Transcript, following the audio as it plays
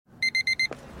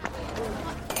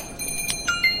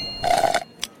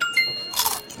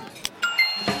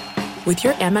With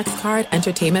your Amex card,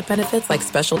 entertainment benefits like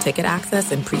special ticket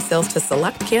access and pre-sales to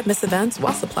select can't-miss events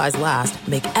while supplies last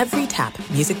make every tap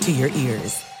music to your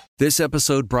ears. This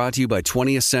episode brought to you by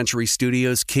 20th Century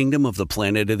Studios' Kingdom of the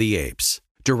Planet of the Apes.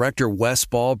 Director Wes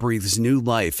Ball breathes new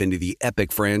life into the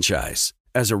epic franchise.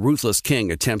 As a ruthless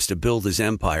king attempts to build his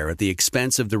empire at the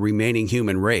expense of the remaining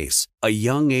human race, a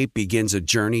young ape begins a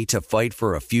journey to fight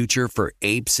for a future for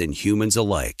apes and humans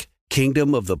alike.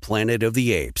 Kingdom of the Planet of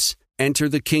the Apes. Enter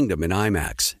the kingdom in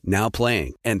IMAX, now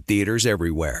playing, and theaters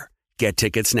everywhere. Get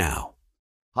tickets now.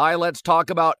 Hi, let's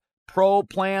talk about Pro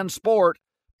Plan Sport.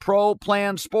 Pro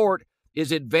Plan Sport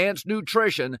is advanced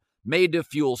nutrition made to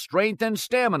fuel strength and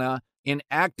stamina in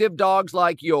active dogs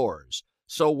like yours.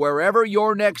 So wherever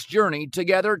your next journey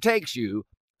together takes you,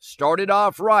 start it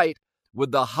off right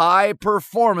with the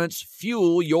high-performance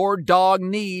fuel your dog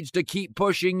needs to keep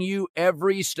pushing you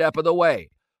every step of the way.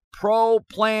 Pro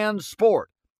Plan Sport.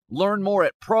 Learn more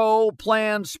at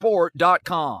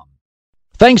ProPlansport.com.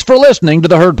 Thanks for listening to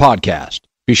the Herd Podcast.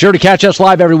 Be sure to catch us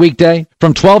live every weekday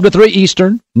from 12 to 3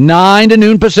 Eastern, 9 to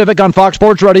noon Pacific on Fox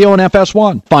Sports Radio and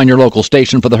FS1. Find your local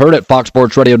station for the Herd at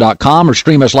foxsportsradio.com or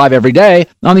stream us live every day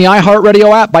on the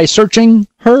iHeartRadio app by searching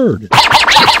Herd. Now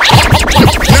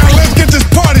let's get this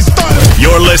party started.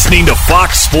 You're listening to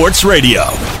Fox Sports Radio.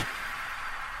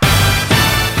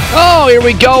 Oh, here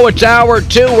we go. It's hour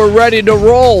 2. We're ready to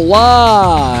roll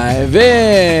live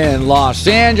in Los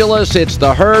Angeles. It's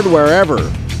the Herd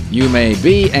wherever you may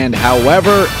be and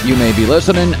however you may be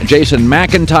listening. Jason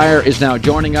McIntyre is now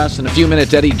joining us. In a few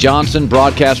minutes, Eddie Johnson,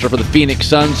 broadcaster for the Phoenix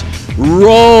Suns,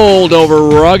 rolled over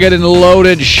rugged and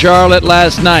loaded Charlotte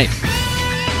last night.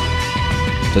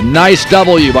 It's a nice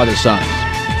W by the Suns.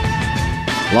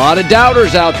 A lot of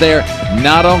doubters out there.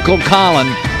 Not Uncle Colin.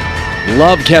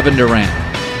 Love Kevin Durant.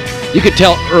 You could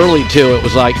tell early, too. It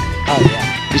was like, oh,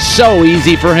 yeah. It's so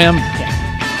easy for him.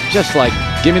 Yeah. Just like,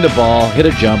 give me the ball, hit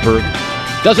a jumper.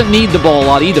 Doesn't need the ball a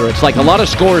lot either. It's like a lot of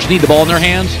scorers need the ball in their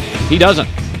hands. He doesn't.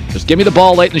 Just give me the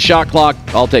ball late in the shot clock.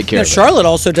 I'll take care of it. Charlotte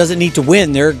also doesn't need to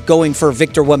win. They're going for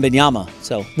Victor Wembanyama.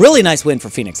 So, really nice win for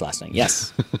Phoenix last night.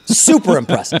 Yes. Super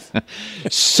impressive.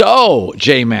 So,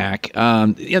 J-Mac,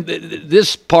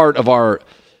 this part of our,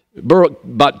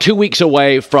 about 2 weeks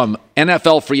away from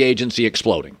NFL free agency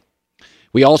exploding.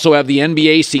 We also have the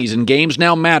NBA season. Games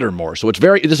now matter more. So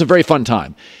this is a very fun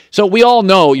time. So we all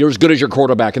know you're as good as your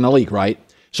quarterback in the league, right?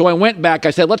 So I went back.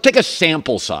 I said, let's take a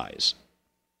sample size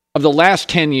of the last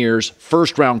 10 years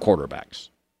first-round quarterbacks.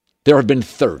 There have been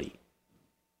 30.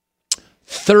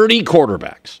 30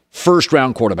 quarterbacks,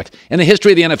 first-round quarterbacks. In the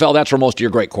history of the NFL, that's where most of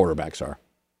your great quarterbacks are,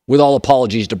 with all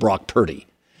apologies to Brock Purdy.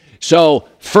 So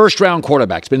first-round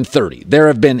quarterbacks, been 30. There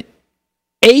have been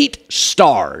 8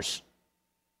 stars.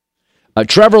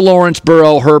 Trevor Lawrence,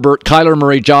 Burrow, Herbert, Kyler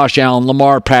Murray, Josh Allen,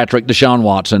 Lamar, Patrick, Deshaun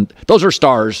Watson. Those are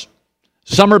stars.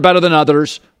 Some are better than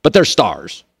others, but they're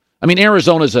stars. I mean,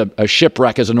 Arizona's a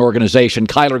shipwreck as an organization.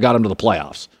 Kyler got them to the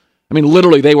playoffs. I mean,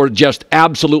 literally, they were just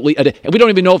absolutely... And we don't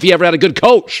even know if he ever had a good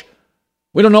coach.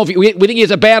 We don't know if we think he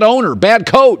has a bad owner, bad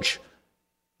coach.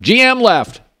 GM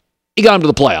left. He got him to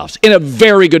the playoffs in a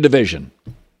very good division.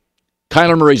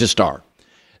 Kyler Murray's a star.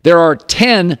 There are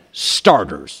 10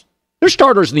 starters. They're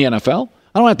starters in the NFL.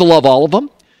 I don't have to love all of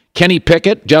them. Kenny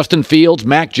Pickett, Justin Fields,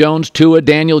 Mac Jones, Tua,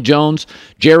 Daniel Jones,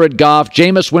 Jared Goff,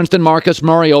 Jameis Winston, Marcus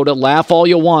Mariota. Laugh all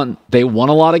you want. They won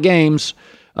a lot of games.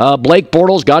 Blake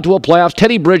Bortles got to a playoffs.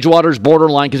 Teddy Bridgewater's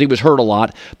borderline because he was hurt a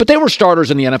lot. But they were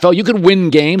starters in the NFL. You could win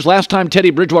games. Last time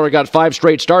Teddy Bridgewater got 5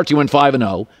 straight starts, he went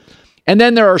 5-0. And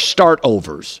then there are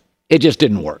start-overs. It just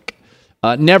didn't work.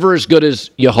 Never as good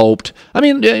as you hoped. I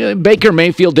mean, Baker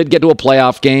Mayfield did get to a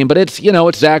playoff game, but it's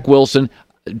Zach Wilson,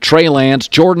 Trey Lance.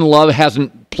 Jordan Love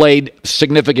hasn't played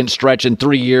significant stretch in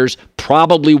 3 years.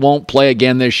 Probably won't play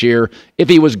again this year. If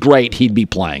he was great, he'd be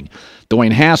playing.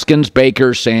 Dwayne Haskins,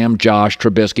 Baker, Sam, Josh,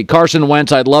 Trubisky. Carson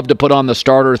Wentz, I'd love to put on the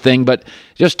starter thing, but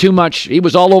just too much. He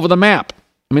was all over the map.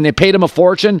 I mean, they paid him a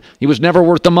fortune. He was never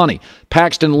worth the money.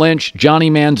 Paxton Lynch, Johnny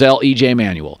Manziel, E.J.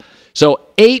 Manuel. So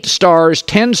 8 stars,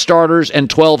 10 starters, and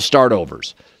 12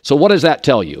 start-overs. So what does that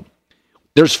tell you?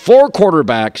 There's 4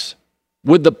 quarterbacks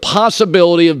with the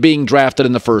possibility of being drafted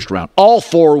in the first round. All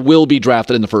 4 will be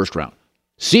drafted in the first round.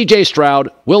 C.J.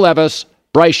 Stroud, Will Levis,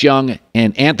 Bryce Young,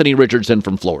 and Anthony Richardson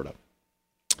from Florida.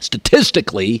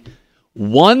 Statistically,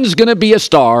 one's going to be a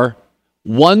star,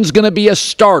 one's going to be a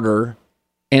starter,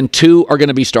 and 2 are going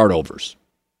to be start-overs.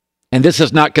 And this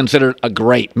is not considered a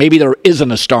great. Maybe there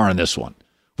isn't a star in this one.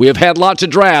 We have had lots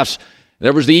of drafts.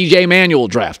 There was the E.J. Manuel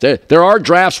draft. There are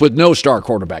drafts with no star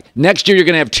quarterback. Next year, you're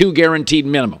going to have 2 guaranteed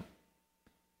minimum.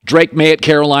 Drake May at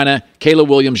Carolina, Caleb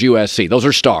Williams, USC. Those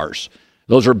are stars.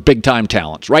 Those are big-time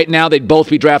talents. Right now, they'd both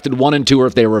be drafted 1 and 2 or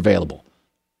if they were available.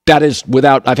 That is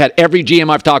without, I've had every GM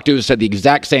I've talked to has said the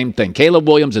exact same thing. Caleb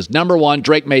Williams is number 1,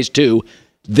 Drake Maye's 2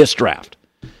 this draft.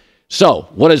 So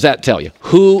what does that tell you?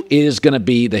 Who is going to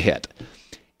be the hit?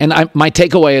 And my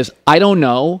takeaway is, I don't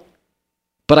know,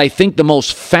 but I think the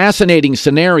most fascinating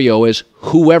scenario is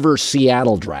whoever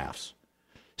Seattle drafts.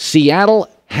 Seattle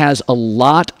has a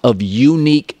lot of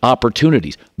unique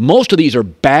opportunities. Most of these are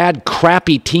bad,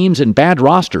 crappy teams and bad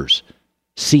rosters.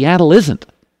 Seattle isn't.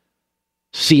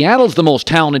 Seattle's the most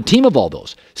talented team of all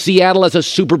those. Seattle has a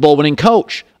Super Bowl winning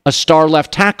coach, a star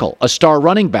left tackle, a star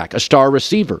running back, a star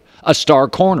receiver, a star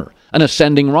corner, an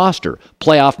ascending roster,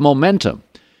 playoff momentum.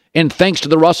 And thanks to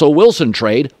the Russell Wilson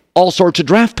trade, all sorts of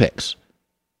draft picks.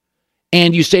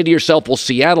 And you say to yourself, well,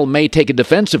 Seattle may take a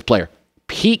defensive player.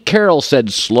 Pete Carroll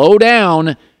said, slow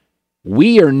down.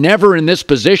 We are never in this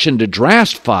position to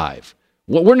draft 5.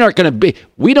 Well, we're not going to be.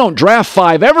 We don't draft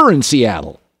 5 ever in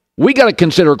Seattle. We got to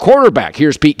consider a quarterback.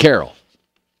 Here's Pete Carroll.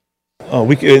 Oh,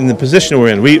 in the position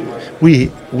we're in,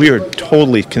 we are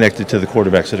totally connected to the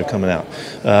quarterbacks that are coming out.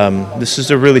 This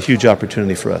is a really huge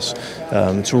opportunity for us.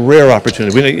 It's a rare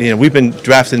opportunity. We've been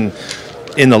drafting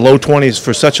in the low 20s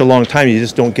for such a long time. You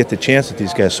just don't get the chance at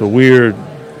these guys. So we're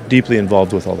deeply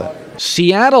involved with all that.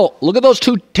 Seattle, look at those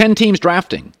 10 teams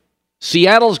drafting.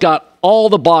 Seattle's got all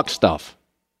the box stuff.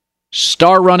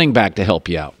 Star running back to help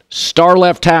you out. Star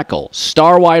left tackle.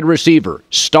 Star wide receiver.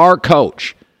 Star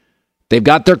coach. They've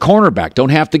got their cornerback. Don't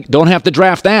have to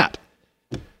draft that.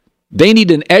 They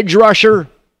need an edge rusher.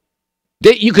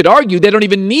 You could argue they don't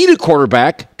even need a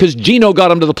quarterback because Geno got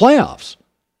them to the playoffs.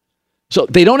 So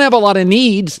they don't have a lot of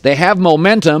needs. They have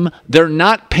momentum. They're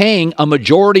not paying a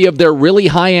majority of their really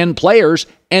high-end players,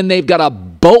 and they've got a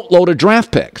boatload of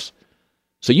draft picks.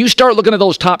 So you start looking at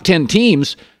those top 10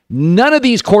 teams, none of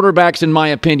these quarterbacks, in my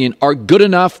opinion, are good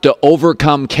enough to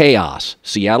overcome chaos.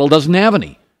 Seattle doesn't have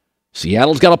any.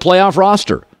 Seattle's got a playoff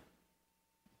roster.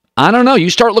 I don't know. You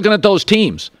start looking at those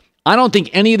teams. I don't think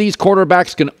any of these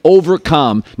quarterbacks can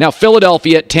overcome. Now,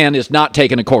 Philadelphia at 10 is not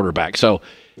taking a quarterback. So,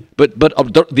 but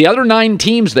the other 9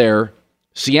 teams there,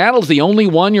 Seattle's the only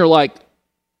one you're like,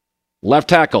 left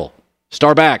tackle,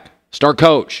 star back, star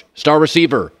coach, star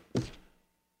receiver.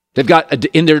 They've got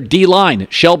in their D-line,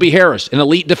 Shelby Harris, an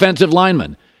elite defensive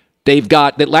lineman. They've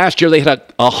got that last year they had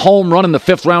a home run in the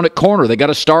 5th round at corner. They got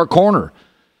a star corner.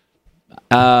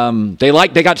 They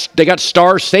got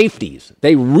star safeties.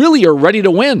 They really are ready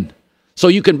to win. So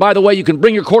you can, by the way, you can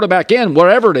bring your quarterback in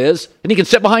wherever it is, and he can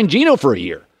sit behind Geno for a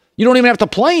year. You don't even have to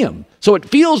play him. So it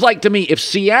feels like to me, if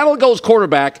Seattle goes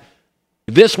quarterback,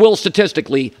 this will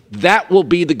statistically, that will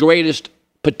be the greatest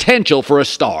potential for a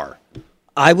star.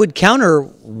 I would counter,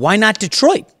 why not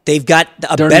Detroit? They've got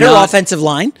a better offensive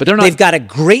line. But they've got a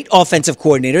great offensive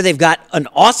coordinator. They've got an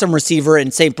awesome receiver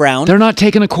in St. Brown. They're not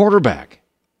taking a quarterback.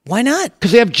 Why not?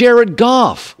 Because they have Jared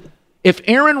Goff. If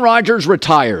Aaron Rodgers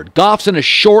retired, Goff's in a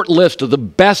short list of the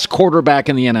best quarterback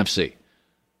in the NFC.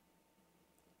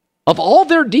 Of all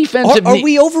their defensive... Are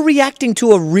we overreacting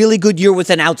to a really good year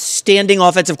with an outstanding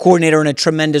offensive coordinator and a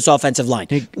tremendous offensive line?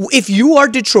 If you are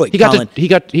Detroit, he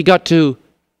got to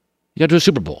a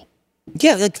Super Bowl.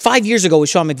 Yeah, like 5 years ago with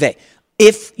Sean McVay.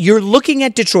 If you're looking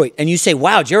at Detroit and you say,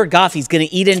 wow, Jared Goff, he's going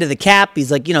to eat into the cap.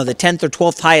 He's like, the 10th or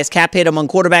 12th highest cap hit among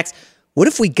quarterbacks. What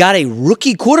if we got a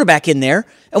rookie quarterback in there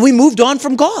and we moved on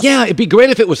from Goff? Yeah, it'd be great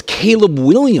if it was Caleb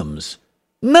Williams.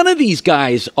 None of these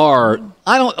guys are,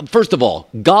 first of all,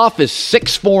 Goff is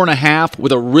 6'4.5"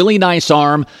 with a really nice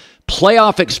arm,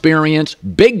 playoff experience,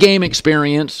 big game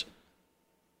experience.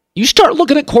 You start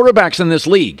looking at quarterbacks in this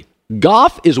league.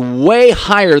 Goff is way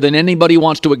higher than anybody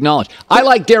wants to acknowledge. I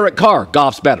like Derek Carr.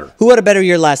 Goff's better. Who had a better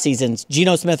year last season,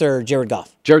 Geno Smith or Jared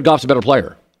Goff? Jared Goff's a better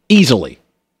player. Easily.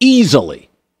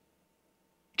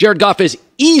 Jared Goff is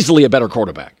easily a better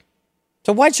quarterback.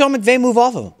 So why'd Sean McVay move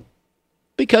off of him?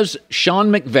 Because Sean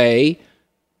McVay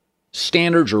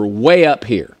standards are way up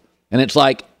here. And it's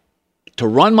like,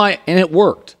 and it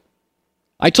worked.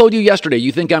 I told you yesterday,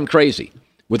 you think I'm crazy.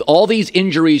 With all these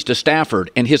injuries to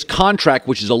Stafford and his contract,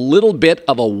 which is a little bit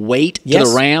of a weight to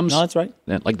the Rams. No, that's right.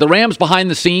 Like the Rams behind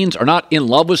the scenes are not in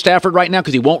love with Stafford right now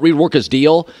because he won't rework his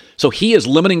deal. So he is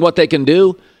limiting what they can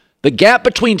do. The gap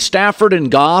between Stafford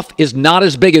and Goff is not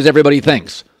as big as everybody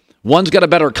thinks. One's got a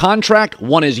better contract.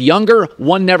 One is younger.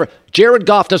 One never. Jared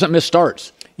Goff doesn't miss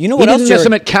starts. You know what else? He didn't miss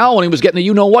him at Cal when he was getting the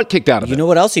you-know-what kicked out of him. You know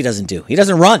what else he doesn't do? He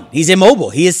doesn't run. He's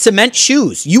immobile. He is cement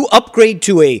shoes. You upgrade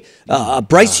to a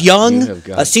Bryce Young,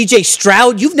 a C.J.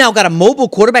 Stroud. You've now got a mobile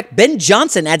quarterback. Ben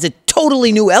Johnson adds a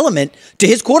totally new element to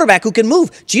his quarterback who can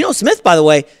move. Geno Smith, by the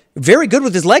way, very good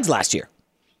with his legs last year.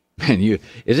 Man,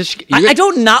 I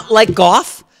don't not like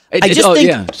Goff.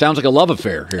 Sounds like a love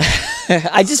affair here.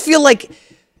 I just feel like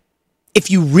if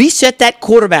you reset that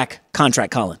quarterback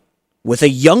contract, Colin, with a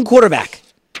young quarterback,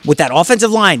 with that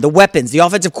offensive line, the weapons, the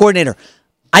offensive coordinator,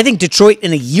 I think Detroit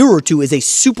in a year or two is a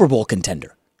Super Bowl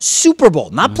contender. Super Bowl,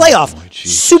 not playoff,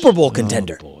 Super Bowl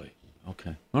contender. Oh, boy.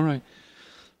 Okay. All right.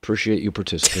 Appreciate you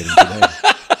participating today.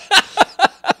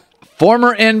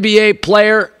 Former NBA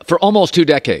player for almost 2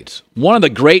 decades. One of the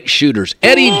great shooters.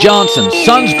 Eddie Johnson,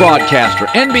 Suns broadcaster,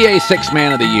 NBA Sixth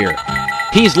Man of the Year.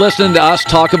 He's listening to us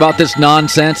talk about this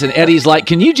nonsense, and Eddie's like,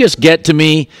 can you just get to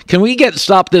me? Can we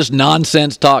stop this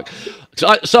nonsense talk?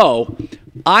 So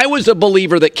I was a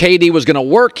believer that KD was going to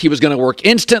work. He was going to work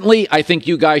instantly. I think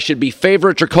you guys should be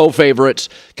favorites or co-favorites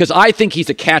because I think he's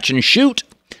a catch and shoot.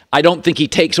 I don't think he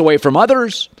takes away from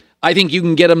others. I think you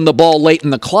can get him the ball late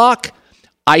in the clock.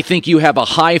 I think you have a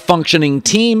high-functioning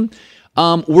team.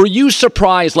 Were you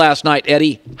surprised last night,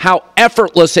 Eddie, how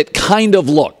effortless it kind of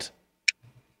looked?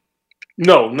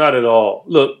 No, not at all.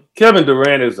 Look, Kevin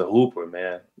Durant is a hooper,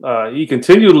 man. He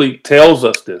continually tells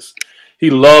us this. He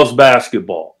loves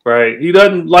basketball, right? He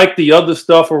doesn't like the other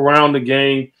stuff around the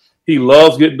game. He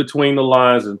loves getting between the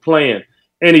lines and playing,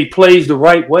 and he plays the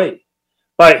right way.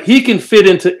 Like, he can fit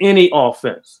into any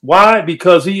offense. Why?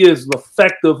 Because he is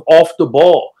effective off the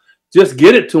ball. Just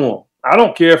get it to him. I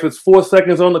don't care if it's 4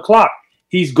 seconds on the clock.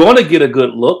 He's going to get a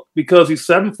good look because he's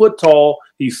 7 foot tall.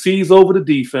 He sees over the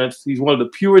defense. He's one of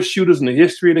the purest shooters in the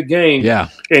history of the game. Yeah.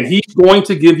 And he's going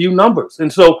to give you numbers.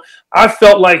 And so I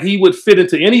felt like he would fit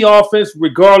into any offense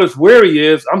regardless where he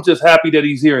is. I'm just happy that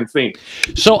he's here in Phoenix.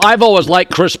 So I've always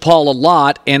liked Chris Paul a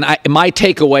lot. And my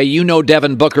takeaway, you know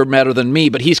Devin Booker better than me,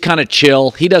 but he's kind of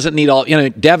chill. He doesn't need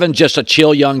Devin's just a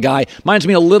chill young guy. Reminds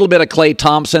me a little bit of Klay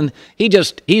Thompson.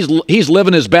 He's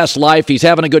living his best life. He's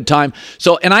having a good time.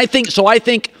 I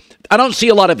think I don't see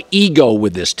a lot of ego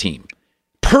with this team.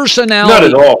 Personality.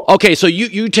 Not at all. Okay, so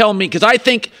you tell me, because I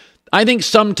think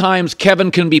sometimes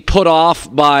Kevin can be put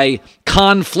off by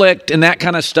conflict and that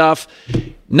kind of stuff.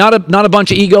 Not a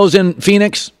bunch of egos in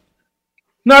Phoenix?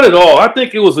 Not at all. I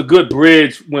think it was a good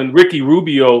bridge when Ricky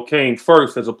Rubio came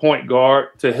first as a point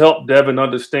guard to help Devin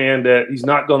understand that he's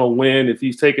not going to win if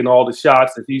he's taking all the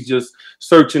shots, if he's just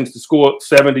searching to score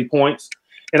 70 points.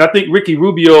 And I think Ricky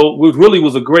Rubio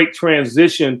was a great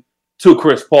transition to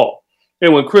Chris Paul.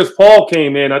 And when Chris Paul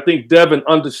came in, I think Devin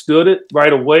understood it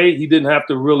right away. He didn't have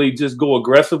to really just go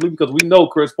aggressively because we know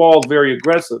Chris Paul is very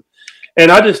aggressive.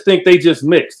 And I just think they just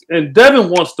mixed. And Devin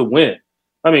wants to win.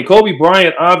 I mean, Kobe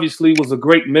Bryant obviously was a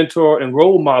great mentor and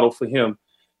role model for him.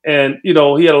 And, he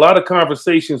had a lot of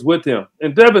conversations with him.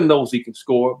 And Devin knows he can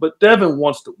score, but Devin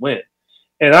wants to win.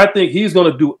 And I think he's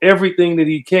going to do everything that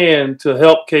he can to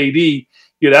help KD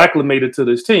get acclimated to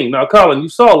this team. Now, Colin, you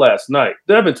saw last night,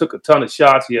 Devin took a ton of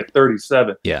shots. He had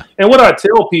 37. Yeah. And what I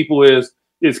tell people is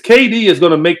KD is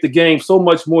going to make the game so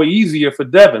much more easier for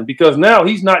Devin because now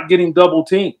he's not getting double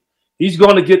teamed. He's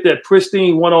going to get that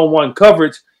pristine one-on-one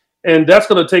coverage, and that's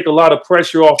going to take a lot of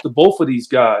pressure off the both of these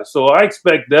guys. So I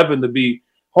expect Devin to be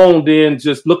honed in,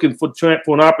 just looking for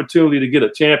an opportunity to get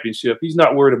a championship. He's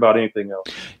not worried about anything else.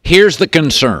 Here's the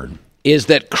concern. Is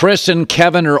that Chris and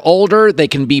Kevin are older, they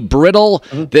can be brittle,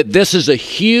 that this is a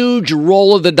huge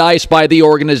roll of the dice by the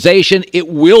organization. It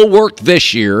will work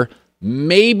this year,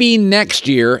 maybe next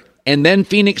year, and then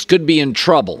Phoenix could be in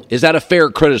trouble. Is that a fair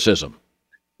criticism?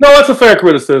 No, that's a fair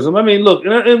criticism. I mean, look,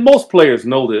 and most players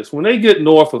know this. When they get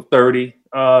north of 30,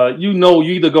 you're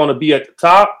either going to be at the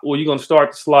top or you're going to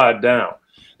start to slide down.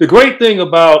 The great thing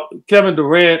about Kevin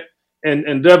Durant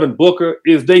and Devin Booker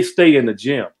is they stay in the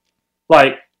gym.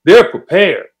 Like, they're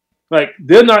prepared. Like,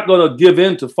 they're not going to give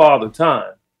in to Father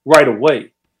Time right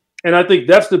away. And I think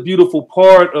that's the beautiful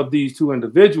part of these two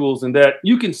individuals, and that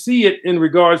you can see it in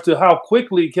regards to how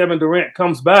quickly Kevin Durant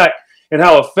comes back and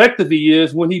how effective he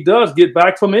is when he does get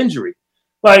back from injury.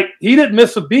 Like, he didn't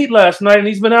miss a beat last night, and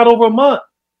he's been out over a month.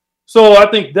 So I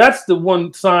think that's the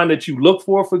one sign that you look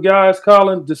for guys,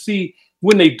 Colin, to see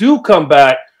when they do come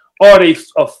back, are they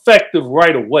effective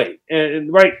right away?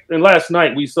 And last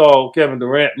night we saw Kevin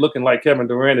Durant looking like Kevin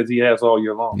Durant as he has all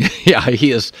year long. Yeah,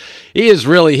 he is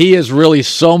really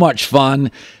so much fun.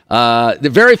 There are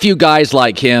very few guys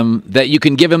like him that you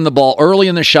can give him the ball early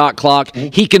in the shot clock.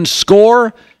 He can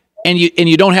score, and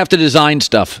you don't have to design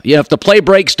stuff. If the play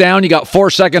breaks down, you got 4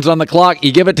 seconds on the clock.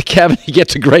 You give it to Kevin, he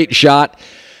gets a great shot.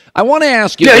 I want to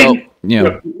ask you,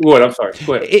 What? I'm sorry.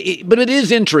 Go ahead. But it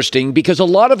is interesting because a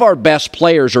lot of our best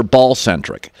players are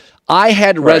ball-centric. I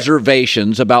had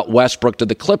reservations about Westbrook to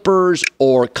the Clippers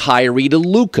or Kyrie to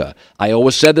Luka. I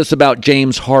always said this about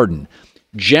James Harden.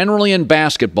 Generally in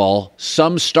basketball,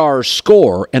 some stars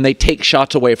score and they take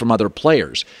shots away from other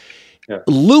players.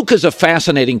 Luka's a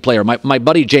fascinating player. My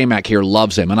buddy J-Mac here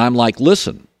loves him, and I'm like,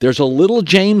 listen, there's a little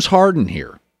James Harden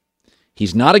here.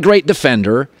 He's not a great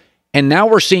defender, and now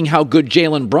we're seeing how good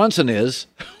Jalen Brunson is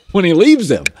when he leaves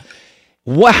him.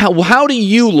 How do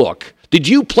you look? Did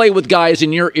you play with guys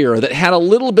in your era that had a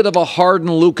little bit of a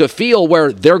Harden Luka feel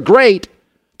where they're great,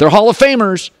 they're Hall of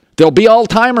Famers, they'll be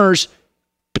all-timers,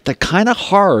 but they're kind of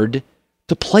hard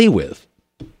to play with?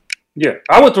 Yeah,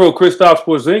 I would throw Kristaps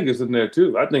Porzingis in there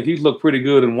too. I think he's looked pretty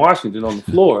good in Washington on the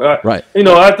floor. Right.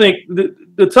 I think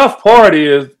the tough part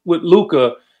is with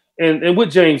Luka and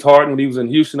with James Harden when he was in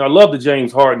Houston. I love the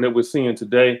James Harden that we're seeing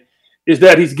today. Is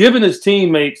that he's given his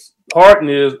teammates, Harden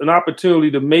is, an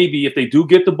opportunity to maybe, if they do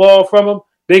get the ball from him,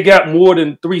 they got more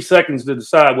than 3 seconds to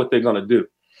decide what they're going to do.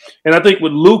 And I think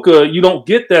with Luka, you don't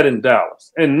get that in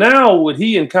Dallas. And now with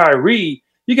he and Kyrie,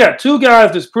 you got two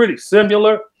guys that's pretty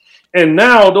similar. And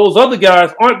now those other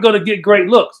guys aren't going to get great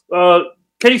looks.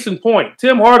 Case in point,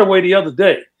 Tim Hardaway the other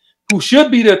day, who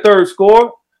should be their third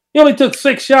scorer, he only took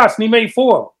 6 shots and he made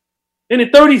 4 of them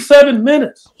in 37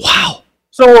 minutes. Wow.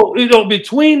 So,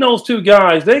 between those two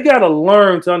guys, they got to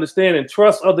learn to understand and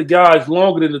trust other guys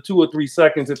longer than the 2 or 3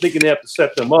 seconds and thinking they have to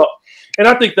set them up. And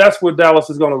I think that's where Dallas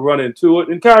is going to run into it.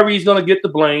 And Kyrie's going to get the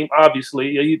blame,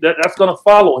 obviously. That's going to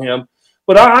follow him.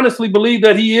 But I honestly believe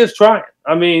that he is trying.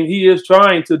 I mean, he is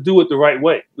trying to do it the right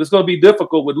way. It's going to be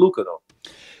difficult with Luka, though.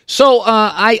 So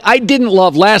I didn't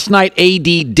love last night.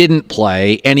 AD didn't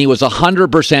play, and he was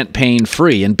 100%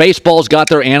 pain-free. And baseball's got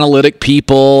their analytic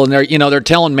people, and they're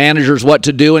telling managers what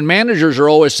to do. And managers are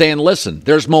always saying, "Listen,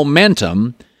 there's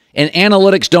momentum, and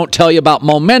analytics don't tell you about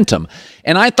momentum."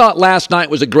 And I thought last night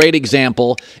was a great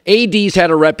example. AD's had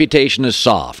a reputation as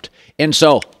soft, and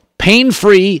so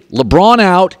pain-free, LeBron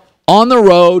out on the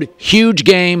road, huge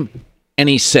game, and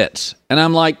he sits. And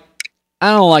I'm like,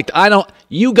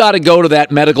 you got to go to that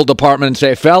medical department and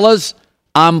say, fellas,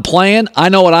 I'm playing. I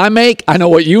know what I make. I know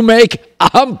what you make.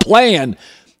 I'm playing.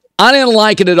 I didn't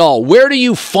like it at all. Where do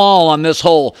you fall on this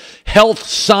whole health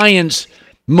science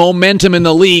momentum in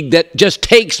the league that just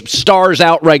takes stars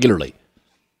out regularly?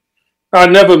 I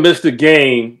never missed a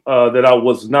game that I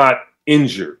was not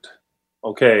injured.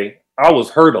 Okay. I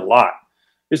was hurt a lot.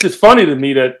 It's just funny to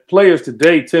me that players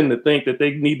today tend to think that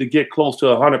they need to get close to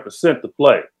 100% to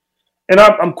play. And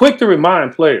I'm quick to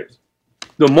remind players,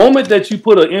 the moment that you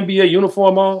put an NBA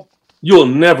uniform on, you'll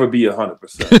never be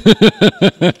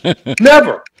 100%.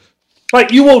 Never.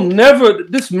 Like, you will never,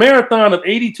 this marathon of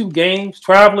 82 games,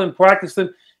 traveling, practicing,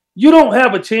 you don't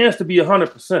have a chance to be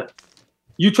 100%.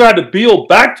 You try to build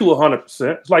back to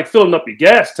 100%. It's like filling up your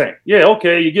gas tank. Yeah,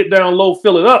 okay, you get down low,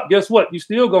 fill it up. Guess what? You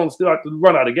still going to start to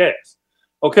run out of gas.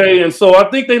 Okay, and so I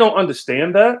think they don't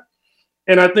understand that.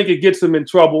 And I think it gets them in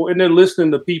trouble. And they're listening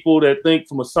to people that think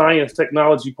from a science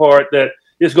technology part that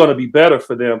it's going to be better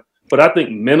for them. But I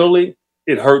think mentally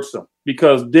it hurts them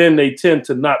because then they tend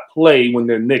to not play when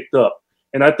they're nicked up.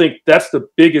 And I think that's the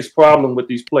biggest problem with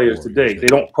these players today. They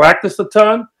don't practice a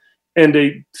ton and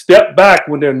they step back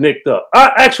when they're nicked up.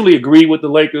 I actually agree with the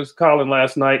Lakers calling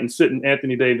last night and sitting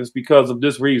Anthony Davis because of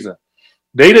this reason.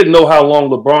 They didn't know how long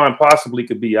LeBron possibly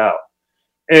could be out.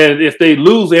 And if they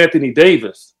lose Anthony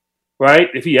Davis, right,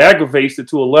 if he aggravates it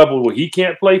to a level where he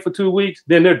can't play for 2 weeks,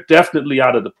 then they're definitely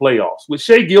out of the playoffs. With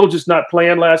Shai Gilgeous not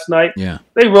playing last night,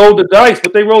 they rolled the dice,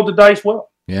 but they rolled the dice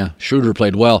well. Yeah, Schroeder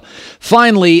played well.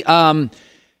 Finally,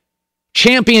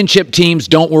 championship teams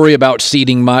don't worry about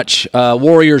seeding much.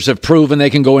 Warriors have proven they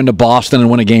can go into Boston and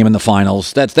win a game in the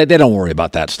finals. They don't worry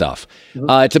about that stuff.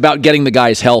 It's about getting the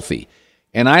guys healthy.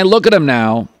 And I look at them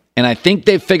now, and I think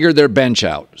they've figured their bench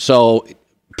out. So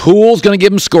Poole's going to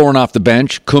give him scoring off the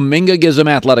bench. Kuminga gives him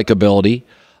athletic ability.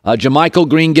 JaMychal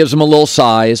Green gives him a little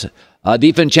size.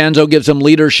 DiVincenzo gives him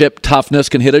leadership, toughness,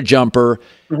 can hit a jumper.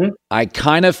 I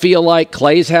kind of feel like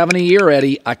Clay's having a year,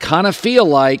 Eddie. I kind of feel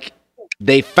like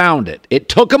they found it. It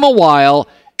took them a while,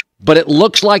 but it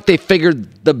looks like they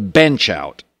figured the bench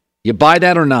out. You buy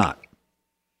that or not?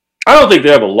 I don't think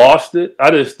they ever lost it.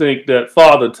 I just think that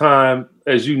Father Time,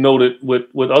 as you noted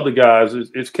with other guys,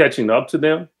 is catching up to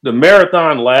them. The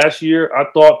marathon last year, I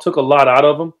thought, took a lot out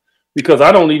of them because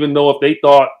I don't even know if they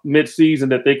thought mid-season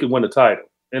that they could win a title.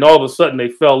 And all of a sudden, they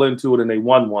fell into it and they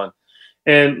won one.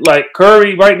 And like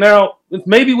Curry right now, it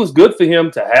maybe was good for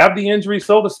him to have the injury,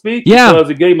 so to speak, because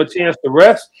it gave him a chance to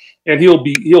rest. And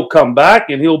he'll come back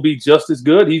and he'll be just as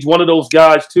good. He's one of those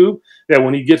guys, too, that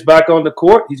when he gets back on the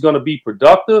court, he's going to be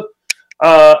productive.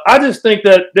 I just think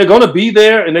that they're going to be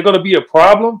there and they're going to be a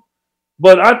problem.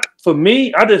 But for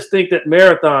me, I just think that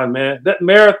marathon,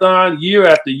 year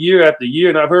after year after year,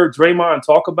 and I've heard Draymond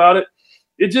talk about it,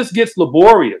 it just gets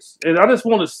laborious. And I just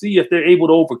want to see if they're able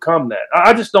to overcome that.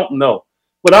 I just don't know.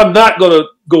 but I'm not going to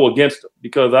go against him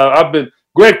because I've been –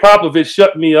 Greg Popovich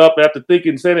shut me up after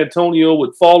thinking San Antonio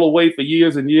would fall away for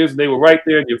years and years, and they were right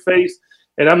there in your face,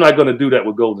 and I'm not going to do that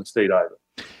with Golden State either.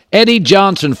 Eddie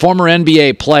Johnson, former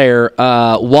NBA player,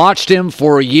 watched him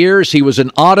for years. He was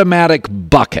an automatic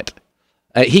bucket.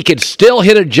 He could still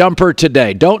hit a jumper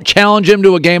today. Don't challenge him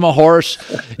to a game of horse.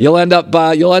 You'll end up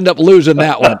losing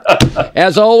that one.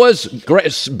 As always,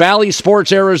 Bally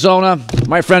Sports Arizona.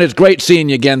 My friend, it's great seeing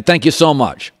you again. Thank you so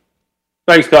much.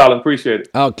 Thanks, Colin. Appreciate it.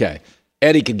 Okay.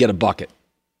 Eddie could get a bucket.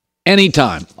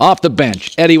 Anytime. Off the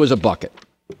bench, Eddie was a bucket.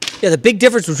 Yeah, the big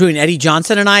difference between Eddie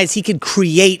Johnson and I is he could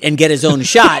create and get his own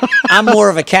shot. I'm more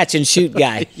of a catch-and-shoot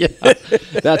guy. Yeah,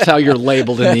 that's how you're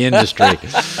labeled in the industry.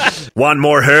 Want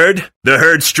more Herd? The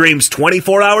Herd streams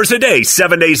 24 hours a day,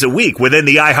 7 days a week within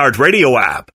the iHeartRadio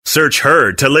app. Search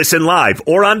Herd to listen live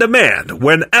or on demand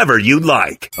whenever you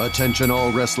like. Attention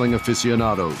all wrestling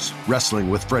aficionados.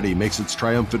 Wrestling with Freddie makes its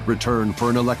triumphant return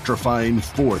for an electrifying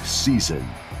 4th season.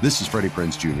 This is Freddie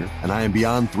Prinze Jr., and I am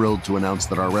beyond thrilled to announce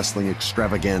that our wrestling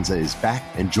extravaganza is back,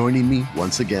 and joining me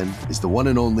once again is the one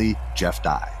and only Jeff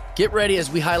Dye. Get ready as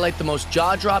we highlight the most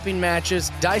jaw-dropping matches,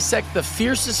 dissect the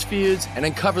fiercest feuds, and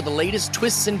uncover the latest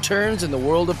twists and turns in the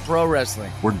world of pro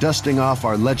wrestling. We're dusting off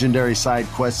our legendary side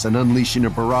quests and unleashing a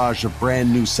barrage of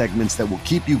brand new segments that will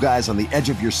keep you guys on the edge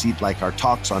of your seat like our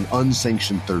talks on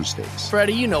Unsanctioned Thursdays.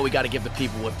 Freddie, you know we got to give the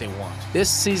people what they want. This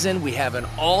season, we have an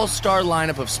all-star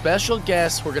lineup of special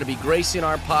guests who are going to be gracing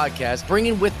our podcast,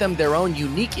 bringing with them their own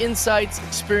unique insights,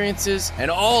 experiences, and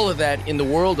all of that in the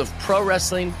world of pro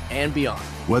wrestling and beyond.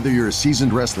 Whether you're a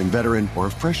seasoned wrestling veteran or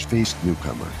a fresh-faced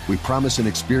newcomer, we promise an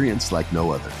experience like no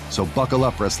other. So buckle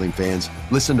up, wrestling fans.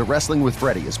 Listen to Wrestling with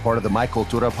Freddie as part of the My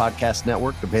Cultura Podcast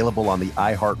Network, available on the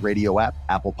iHeartRadio app,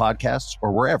 Apple Podcasts,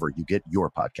 or wherever you get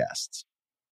your podcasts.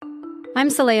 I'm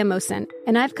Saleha Mohsen,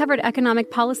 and I've covered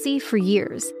economic policy for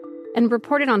years and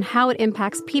reported on how it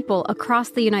impacts people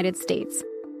across the United States.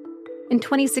 In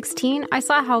 2016, I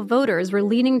saw how voters were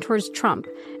leaning towards Trump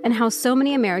and how so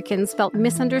many Americans felt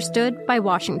misunderstood by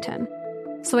Washington.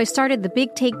 So I started the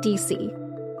Big Take DC.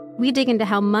 We dig into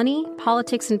how money,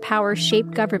 politics, and power shape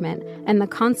government and the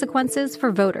consequences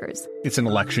for voters. It's an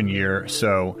election year,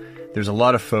 so there's a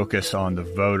lot of focus on the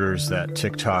voters that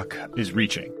TikTok is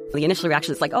reaching. The initial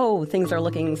reaction is like, oh, things are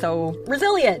looking so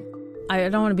resilient. I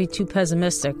don't want to be too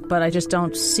pessimistic, but I just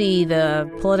don't see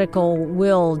the political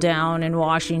will down in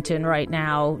Washington right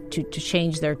now to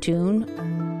change their tune.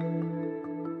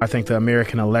 I think the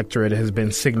American electorate has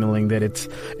been signaling that it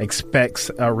expects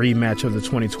a rematch of the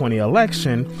 2020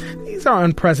 election. These are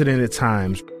unprecedented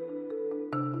times.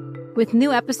 With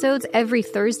new episodes every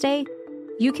Thursday,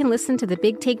 you can listen to the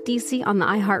Big Take DC on the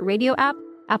iHeartRadio app,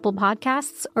 Apple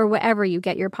Podcasts, or wherever you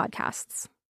get your podcasts.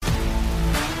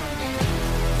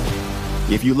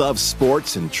 If you love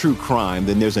sports and true crime,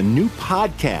 then there's a new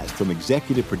podcast from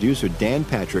executive producer Dan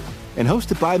Patrick and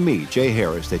hosted by me, Jay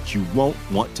Harris, that you won't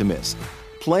want to miss.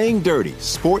 Playing Dirty: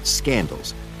 Sports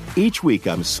Scandals. Each week,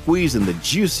 I'm squeezing the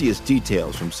juiciest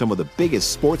details from some of the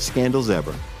biggest sports scandals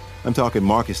ever. I'm talking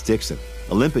Marcus Dixon,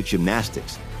 Olympic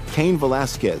gymnastics, Cain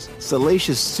Velasquez,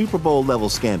 salacious Super Bowl-level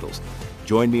scandals.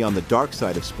 Join me on the dark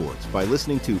side of sports by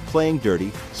listening to Playing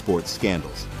Dirty: Sports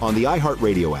Scandals on the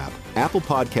iHeartRadio app, Apple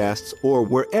Podcasts, or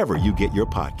wherever you get your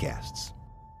podcasts.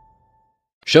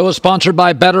 Show is sponsored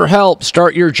by BetterHelp.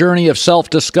 Start your journey of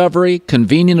self-discovery,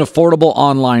 convenient, affordable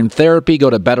online therapy. Go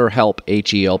to BetterHelp,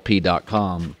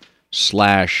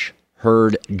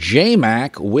 HELP.com/Herd.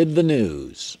 J-Mac with the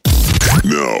news.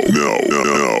 No.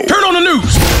 Turn on the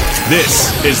news.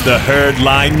 This is the Herd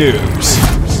Line News.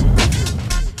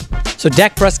 So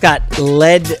Dak Prescott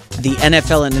led the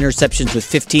NFL in interceptions with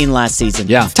 15 last season.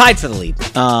 Yeah. Tied for the lead,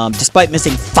 despite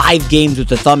missing 5 games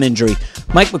with a thumb injury.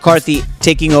 Mike McCarthy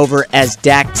taking over as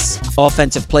Dak's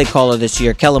offensive play caller this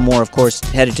year. Kellen Moore, of course,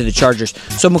 headed to the Chargers.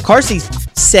 So McCarthy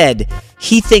said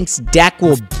he thinks Dak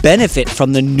will benefit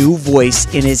from the new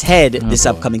voice in his head this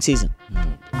upcoming season.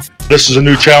 This is a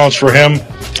new challenge for him.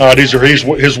 These are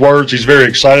his words. He's very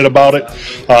excited about it.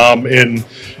 And,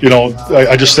 you know,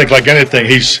 I just think like anything,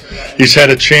 he's had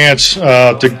a chance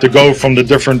to go from the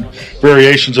different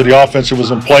variations of the offense that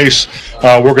was in place.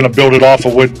 We're going to build it off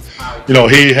of what, you know,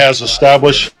 he has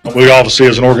established. We obviously,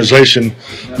 as an organization,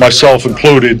 myself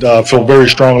included, feel very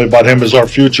strongly about him as our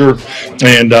future.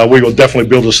 And we will definitely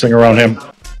build this thing around him.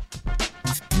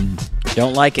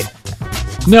 Don't like it.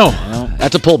 No,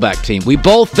 that's a pullback team. We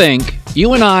both think,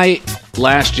 you and I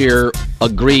last year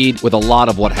agreed with a lot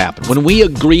of what happened. When we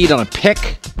agreed on a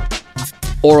pick,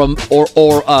 or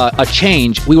a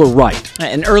change, we were right.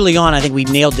 And early on, I think we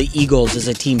nailed the Eagles as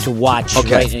a team to watch.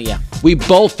 Okay. Right? Yeah. We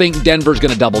both think Denver's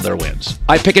going to double their wins.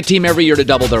 I pick a team every year to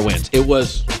double their wins. It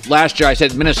was last year. I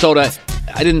said Minnesota.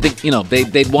 I didn't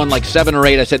think they'd won like 7 or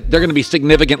 8. I said they're going to be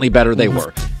significantly better. They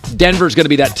were. Denver's going to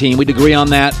be that team. We'd agree on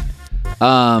that.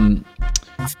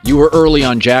 You were early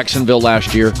on Jacksonville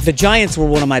last year. The Giants were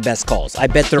one of my best calls. I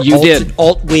bet their did.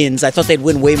 alt wins. I thought they'd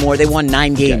win way more. They won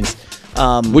 9 games.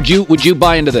 Okay. Would you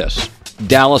buy into this?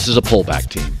 Dallas is a pullback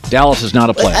team. Dallas is not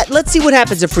a player. Let's see what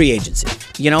happens at free agency.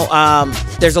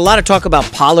 There's a lot of talk about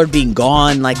Pollard being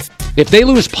gone. Like, if they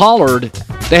lose Pollard,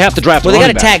 they have to draft. Well, they got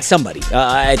to tag somebody.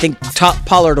 I think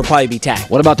Pollard will probably be tagged.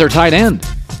 What about their tight end?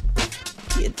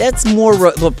 That's more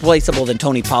replaceable than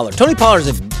Tony Pollard. Tony Pollard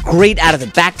is great out of the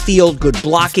backfield, good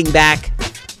blocking back.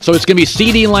 So it's going to be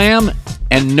CeeDee Lamb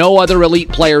and no other elite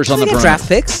players on the perimeter. Draft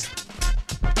picks.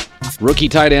 Rookie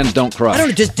tight ends don't crush. I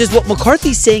don't know. Does what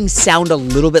McCarthy's saying sound a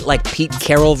little bit like Pete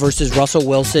Carroll versus Russell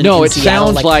Wilson? No, it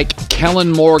sounds like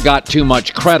Kellen Moore got too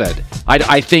much credit.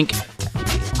 I think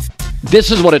this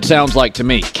is what it sounds like to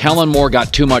me. Kellen Moore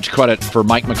got too much credit for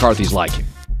Mike McCarthy's liking.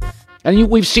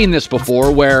 And we've seen this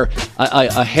before where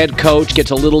a head coach gets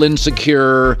a little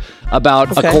insecure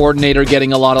about a coordinator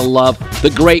getting a lot of love. The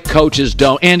great coaches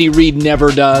don't. Andy Reid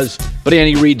never does, but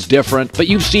Andy Reid's different. But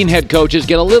you've seen head coaches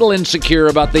get a little insecure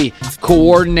about the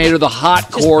coordinator, the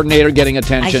hot coordinator getting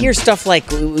attention. I hear stuff like,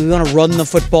 we want to run the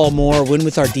football more, win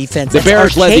with our defense. The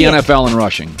Bears led the NFL in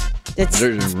rushing.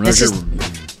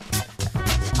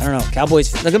 I don't know.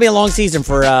 Cowboys, they're going to be a long season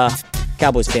for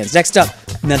Cowboys fans. Next up,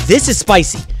 now this is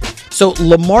spicy. So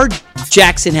Lamar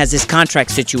Jackson has this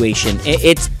contract situation.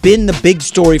 It's been the big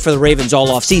story for the Ravens all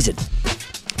offseason.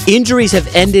 Injuries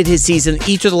have ended his season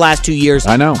each of the last 2 years.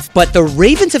 I know. But the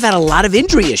Ravens have had a lot of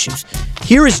injury issues.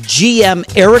 Here is GM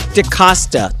Eric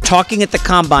DeCosta talking at the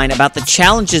Combine about the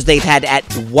challenges they've had at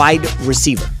wide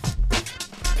receiver.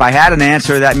 If I had an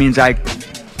answer, that means I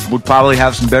would probably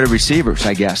have some better receivers,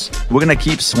 I guess. We're going to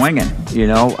keep swinging. There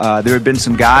have been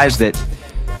some guys that,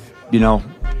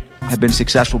 have been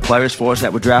successful players for us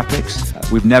that were draft picks.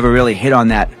 We've never really hit on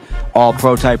that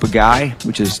all-pro type of guy,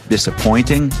 which is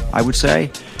disappointing, I would say.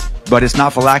 But it's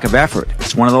not for lack of effort.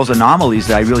 It's one of those anomalies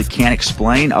that I really can't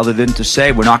explain other than to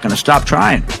say we're not going to stop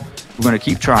trying. We're going to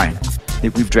keep trying. I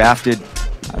think we've drafted,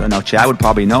 I don't know, Chad would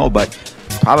probably know, but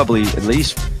probably at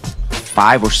least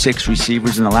 5 or 6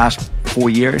 receivers in the last 4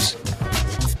 years,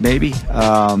 maybe.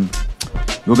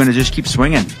 We're going to just keep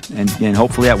swinging, and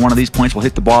hopefully at one of these points we'll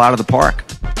hit the ball out of the park.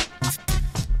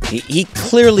 He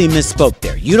clearly misspoke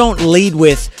there. You don't lead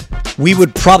with, we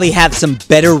would probably have some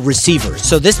better receivers.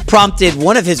 So this prompted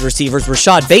one of his receivers,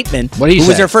 Rashad Bateman, who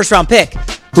was their first-round pick,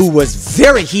 who was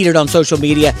very heated on social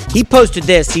media. He posted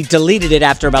this. He deleted it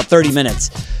after about 30 minutes.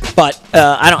 But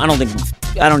I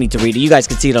don't need to read it. You guys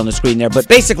can see it on the screen there. But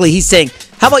basically he's saying,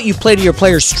 how about you play to your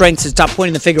players' strengths and stop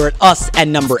pointing the finger at us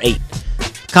and number 8?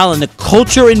 Colin, the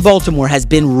culture in Baltimore has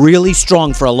been really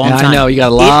strong for a long time. I know, you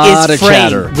got a lot of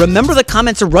chatter. Remember the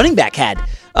comments a running back had.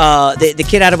 The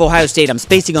kid out of Ohio State, I'm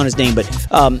spacing on his name, but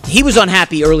he was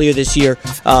unhappy earlier this year.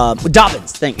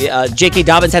 Dobbins, J.K.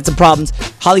 Dobbins had some problems.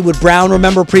 Hollywood Brown,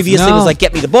 remember, previously was like,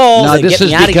 get me the ball, get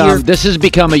me out of here. This has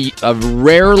become a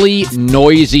rarely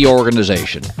noisy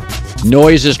organization.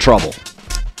 Noise is trouble.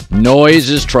 Noise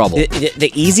is trouble.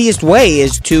 The easiest way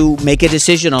is to make a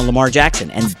decision on Lamar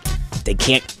Jackson, and they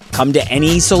can't come to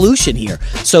any solution here.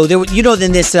 So,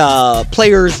 then this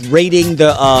players rating,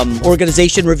 the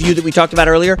organization review that we talked about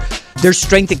earlier, their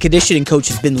strength and conditioning coach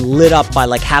has been lit up by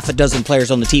like half a dozen players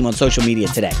on the team on social media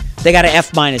today. They got an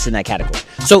F- in that category.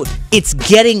 So it's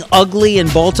getting ugly in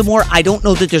Baltimore. I don't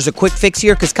know that there's a quick fix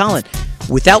here because, Colin,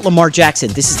 without Lamar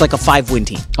Jackson, this is like a 5-win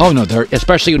team. Oh, no,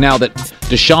 especially now that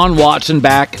Deshaun Watson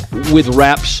back with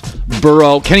reps,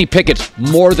 Burrow, Kenny Pickett's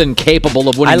more than capable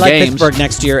of winning games. I like Pittsburgh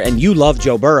next year, and you love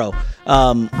Joe Burrow.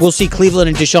 We'll see Cleveland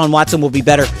and Deshaun Watson will be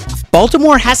better.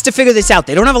 Baltimore has to figure this out.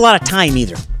 They don't have a lot of time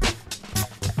either.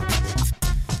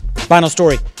 Final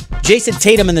story. Jason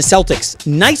Tatum and the Celtics.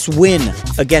 Nice win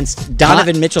against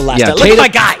Donovan Mitchell last night. Look at my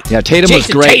guy. Yeah, Tatum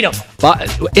Jason was great. Tatum.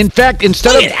 But in fact,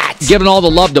 instead of giving all the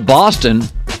love to Boston,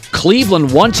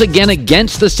 Cleveland once again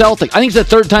against the Celtics. I think it's the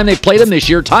third time they've played them this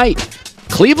year tight.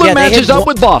 Cleveland matches up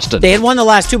with Boston. They had won the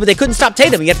last 2, but they couldn't stop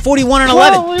Tatum. He had 41 and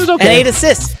 11 he was okay. and 8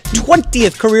 assists.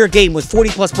 20th career game with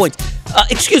 40-plus points.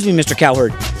 Excuse me, Mr.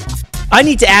 Cowherd. I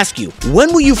need to ask you,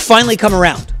 when will you finally come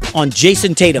around on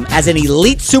Jason Tatum as an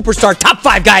elite superstar, top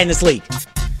 5 guy in this league?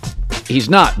 He's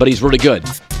not, but he's really good.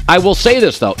 I will say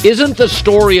this, though. Isn't the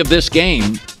story of this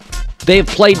game, they've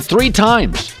played 3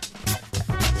 times.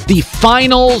 The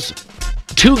finals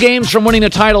 2 games from winning the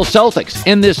title, Celtics.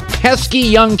 And this pesky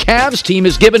young Cavs team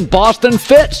is giving Boston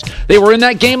fits. They were in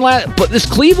that game last, but this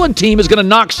Cleveland team is going to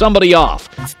knock somebody off.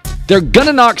 They're going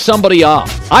to knock somebody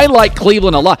off. I like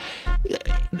Cleveland a lot.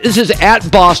 This is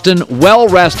at Boston,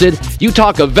 well-rested. You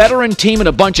talk a veteran team and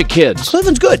a bunch of kids.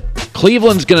 Cleveland's good.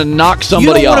 Cleveland's going to knock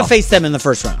somebody off. You don't want to face them in the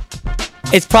first round.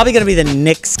 It's probably going to be the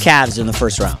Knicks-Cavs in the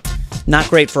first round. Not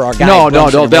great for our guys. No.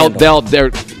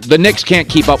 The Knicks can't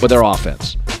keep up with their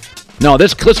offense. No,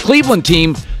 this Cleveland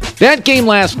team, that game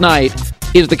last night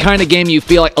is the kind of game you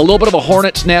feel like a little bit of a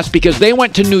hornet's nest because they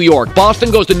went to New York. Boston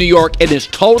goes to New York and is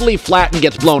totally flat and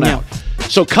gets blown out.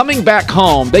 So coming back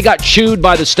home, they got chewed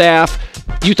by the staff.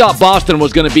 You thought Boston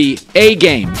was going to be a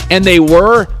game, and they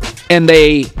were, and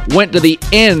they went to the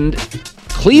end.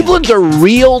 Cleveland's a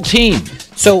real team.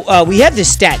 So we have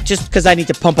this stat, just because I need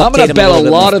to pump up I'm going to Tatum bet a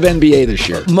lot of NBA this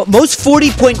year. Most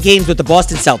 40-point games with the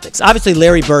Boston Celtics. Obviously,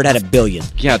 Larry Bird had 1 billion.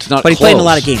 Yeah, it's not But he close. played in a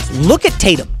lot of games. Look at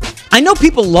Tatum. I know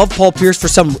people love Paul Pierce for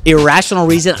some irrational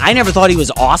reason. I never thought he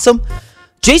was awesome.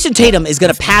 Jason Tatum is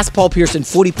going to pass Paul Pierce in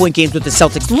 40-point games with the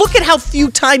Celtics. Look at how few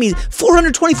time he's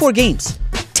 424 games.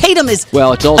 Tatum is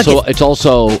well. It's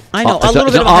also I know,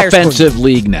 it's an offensive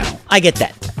league now. I get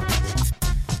that.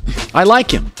 I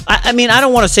like him. I mean, I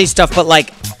don't want to say stuff, but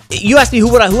like you asked me who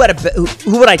would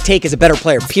I take as a better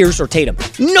player, Pierce or Tatum?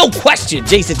 No question,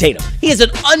 Jason Tatum. He is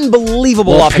an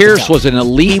unbelievable offensive Pierce talent. was an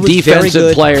elite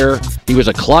defensive player. He was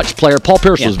a clutch player. Paul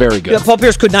Pierce was very good. Yeah, Paul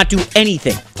Pierce could not do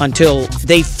anything until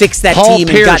they fixed that Paul team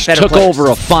Pierce and got better took players.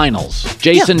 over a finals.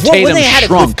 Jason Tatum when they had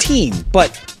shrunk. a good team,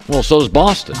 but well, so does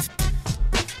Boston.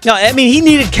 No, I mean, he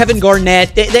needed Kevin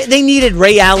Garnett. They needed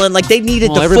Ray Allen. Like, they needed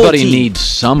the full team. Everybody needs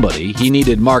somebody. He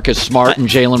needed Marcus Smart and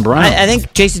Jaylen Brown. I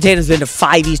think Jason Tatum's been to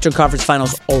 5 Eastern Conference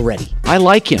Finals already. I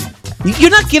like him. You're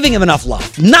not giving him enough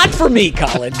love. Not for me,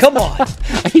 Colin. Come on.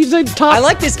 He's a top. I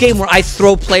like this game where I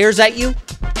throw players at you,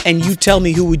 and you tell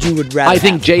me who you would rather I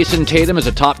think have. Jason Tatum is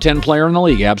a top 10 player in the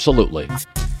league. Absolutely.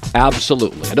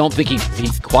 Absolutely. I don't think he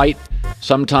quite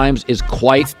sometimes is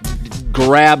quite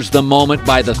grabs the moment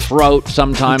by the throat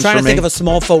sometimes. I'm trying to think of a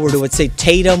small forward who would say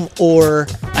Tatum or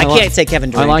I can't say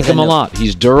Kevin Durant. I like him a lot.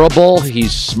 He's durable.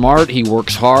 He's smart. He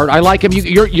works hard. I like him.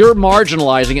 You're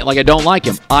marginalizing it like I don't like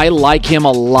him. I like him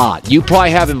a lot. You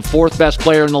probably have him 4th best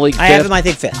player in the league. 5th. I have him, I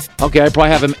think, 5th. Okay, I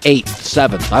probably have him 8th,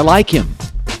 7th. I like him.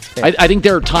 I think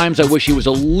there are times I wish he was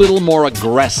a little more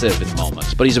aggressive in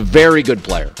moments, but he's a very good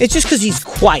player. It's just because he's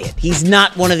quiet. He's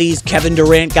not one of these Kevin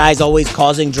Durant guys always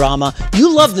causing drama.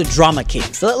 You love the drama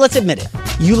kings. Let's admit it.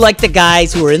 You like the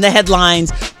guys who are in the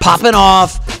headlines, popping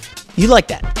off. You like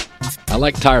that. I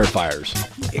like tire fires.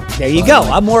 There you go.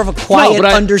 I'm more of a quiet,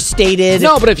 understated,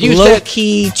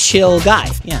 low-key, chill guy.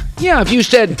 Yeah. Yeah, if you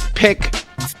said pick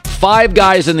 5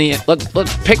 guys in the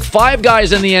let's pick 5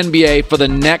 guys in the NBA for the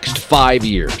next 5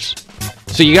 years.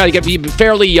 So you got to be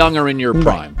fairly young or in your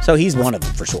prime. Right. So he's one of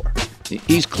them for sure.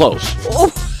 He's close.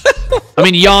 I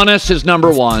mean, Giannis is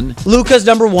number 1. Luka's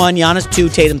number 1. Giannis 2.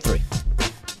 Tatum 3.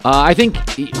 I think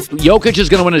Jokic is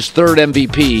going to win his 3rd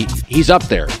MVP. He's up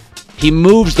there. He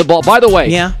moves the ball. By the way,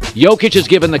 Jokic has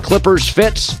given the Clippers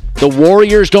fits. The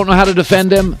Warriors don't know how to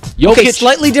defend him. Jokic, okay,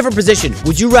 slightly different position.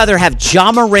 Would you rather have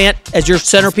Ja Morant as your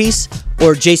centerpiece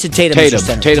or Jason Tatum as your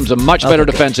centerpiece? Tatum's a much better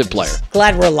defensive player.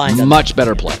 Glad we're aligned on much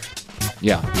better player.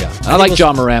 Yeah. I like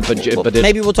Ja Morant, but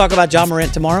maybe we'll talk about Ja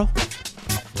Morant tomorrow.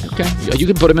 Okay, you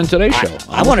can put him in today's show.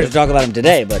 I wanted to talk about him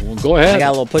today, but go ahead. I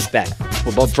got a little pushback.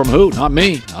 Well, from who? Not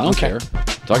me. I don't care.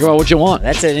 Talk about what you want.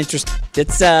 That's an interest.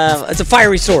 It's a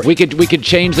fiery story. We could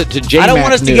change it to J-Mac I don't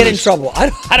want us News. to get in trouble.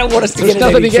 I don't want us to There's get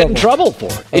nothing in to get in trouble for.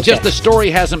 It's just the story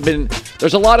hasn't been.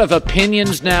 There's a lot of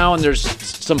opinions now, and there's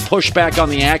some pushback on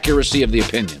the accuracy of the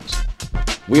opinions.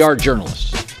 We are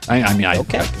journalists. I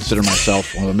consider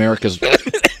myself one of America's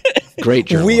great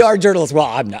journalists. We are journalists. Well,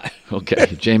 I'm not. Okay,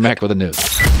 J-Mac with the news.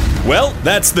 Well,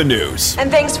 that's the news.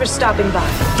 And thanks for stopping by.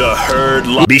 The Herd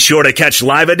Live. Be sure to catch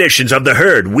live editions of The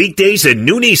Herd weekdays at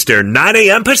noon Eastern, 9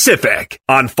 a.m. Pacific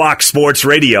on Fox Sports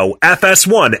Radio,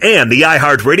 FS1, and the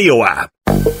iHeartRadio app.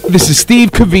 This is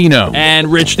Steve Covino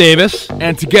and Rich Davis,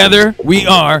 and together we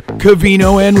are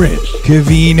Covino and Rich.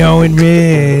 Covino and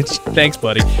Rich. Thanks,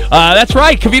 buddy. That's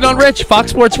right, Covino and Rich,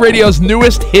 Fox Sports Radio's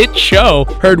newest hit show.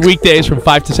 Heard weekdays from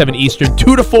 5 to 7 Eastern,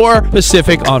 2 to 4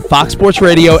 Pacific on Fox Sports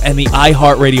Radio and the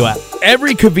iHeartRadio app.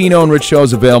 Every Covino and Rich show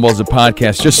is available as a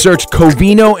podcast. Just search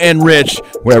Covino and Rich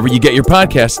wherever you get your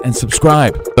podcasts and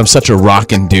subscribe. I'm such a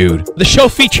rockin' dude. The show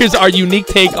features our unique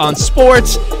take on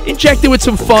sports, injected with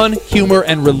some fun, humor,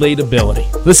 and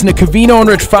relatability. Listen to Covino and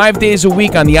Rich 5 days a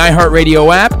week on the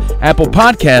iHeartRadio app, Apple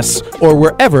Podcasts, or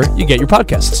wherever you get your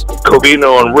podcasts.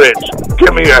 Covino and Rich,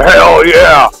 give me a hell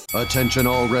yeah. Attention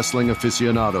all wrestling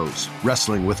aficionados.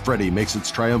 Wrestling with Freddie makes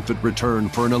its triumphant return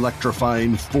for an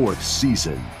electrifying 4th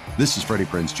season. This is Freddie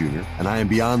Prinze Jr., and I am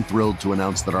beyond thrilled to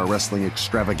announce that our wrestling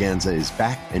extravaganza is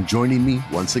back, and joining me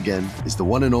once again is the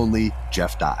one and only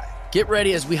Jeff Dye. Get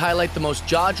ready as we highlight the most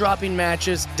jaw-dropping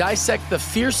matches, dissect the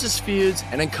fiercest feuds,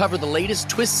 and uncover the latest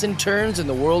twists and turns in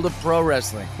the world of pro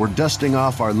wrestling. We're dusting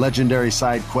off our legendary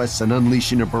side quests and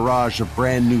unleashing a barrage of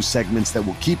brand new segments that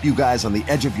will keep you guys on the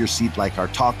edge of your seat like our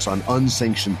talks on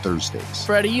Unsanctioned Thursdays.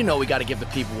 Freddie, you know we got to give the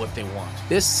people what they want.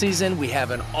 This season, we have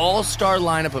an all-star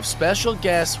lineup of special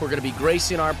guests who are going to be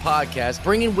gracing our podcast,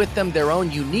 bringing with them their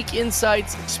own unique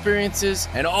insights, experiences,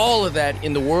 and all of that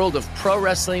in the world of pro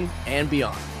wrestling and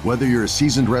beyond. Whether you're a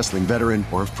seasoned wrestling veteran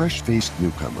or a fresh-faced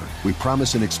newcomer, we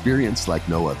promise an experience like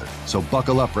no other. So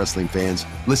buckle up, wrestling fans.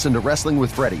 Listen to Wrestling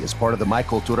with Freddie as part of the My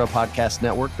Cultura Podcast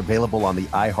Network, available on the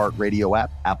iHeartRadio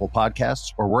app, Apple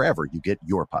Podcasts, or wherever you get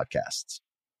your podcasts.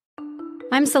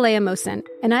 I'm Saleha Mohsin,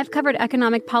 and I've covered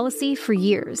economic policy for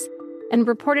years and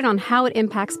reported on how it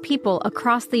impacts people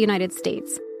across the United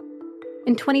States.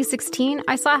 In 2016,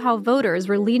 I saw how voters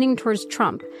were leaning towards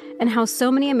Trump and how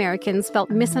so many Americans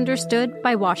felt misunderstood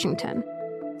by Washington.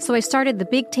 So I started the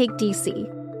Big Take DC.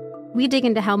 We dig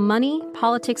into how money,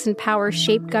 politics, and power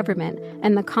shape government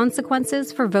and the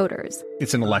consequences for voters.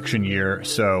 It's an election year,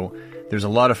 so there's a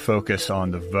lot of focus on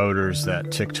the voters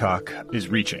that TikTok is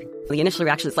reaching. The initial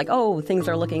reaction is like, oh, things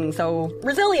are looking so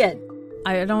resilient.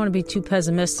 I don't want to be too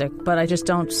pessimistic, but I just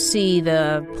don't see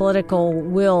the political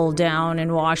will down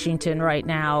in Washington right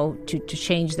now to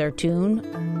change their tune.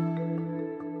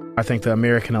 I think the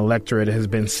American electorate has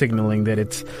been signaling that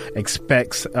it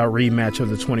expects a rematch of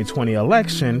the 2020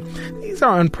 election. These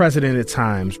are unprecedented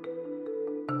times.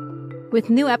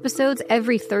 With new episodes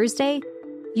every Thursday,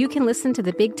 you can listen to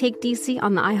the Big Take DC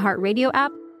on the iHeartRadio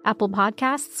app, Apple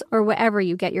Podcasts, or wherever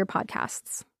you get your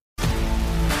podcasts.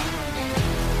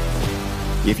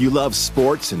 If you love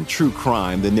sports and true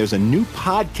crime, then there's a new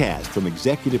podcast from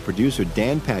executive producer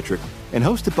Dan Patrick and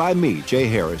hosted by me, Jay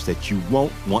Harris, that you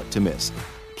won't want to miss.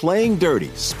 Playing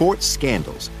Dirty: Sports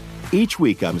Scandals. Each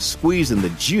week, I'm squeezing the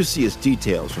juiciest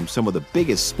details from some of the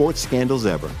biggest sports scandals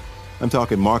ever. I'm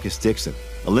talking Marcus Dixon,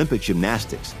 Olympic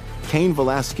gymnastics, Cain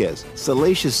Velasquez,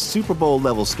 salacious Super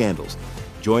Bowl-level scandals.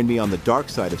 Join me on the dark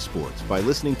side of sports by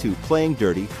listening to Playing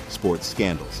Dirty: Sports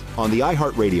Scandals on the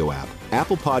iHeartRadio app,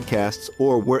 Apple Podcasts,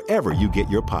 or wherever you get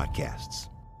your podcasts.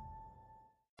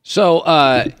 So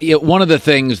one of the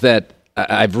things that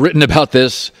I've written about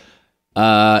this,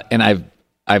 and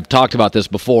I've talked about this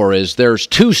before, is there's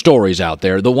two stories out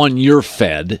there, the one you're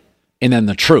fed and then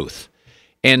the truth.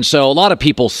 And so a lot of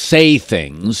people say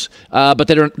things, but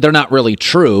they're not really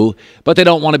true, but they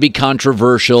don't want to be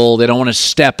controversial. They don't want to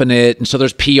step in it. And so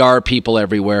there's PR people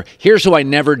everywhere. Here's who I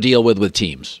never deal with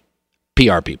teams.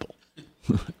 PR people.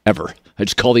 Ever. I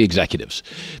just call the executives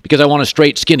because I want a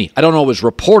straight skinny. I don't always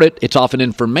report it. It's often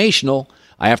informational.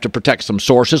 I have to protect some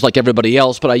sources like everybody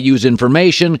else, but I use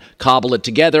information, cobble it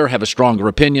together, have a stronger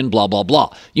opinion, blah, blah,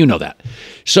 blah. You know that.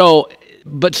 So,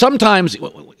 but sometimes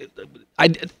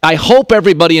I hope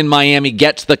everybody in Miami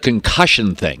gets the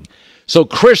concussion thing. So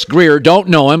Chris Greer, don't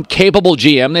know him, capable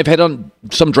GM. They've had on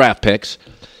some draft picks.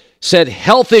 Said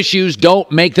health issues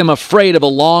don't make them afraid of a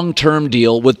long-term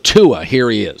deal with Tua. Here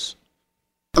he is.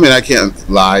 I mean, I can't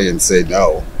lie and say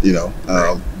no,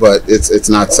 but it's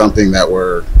not something that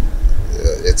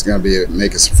it's going to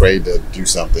make us afraid to do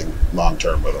something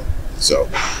long-term with him. So,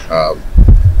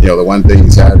 the one thing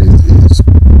he's had, he's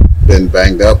been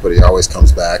banged up, but he always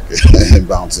comes back and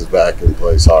bounces back and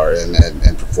plays hard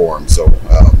and performs. So,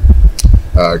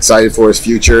 excited for his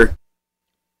future.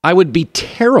 I would be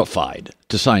terrified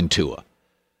to sign Tua.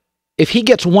 If he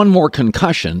gets one more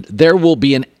concussion, there will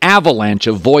be an avalanche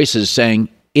of voices saying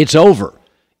it's over,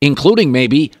 including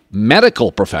maybe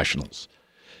medical professionals.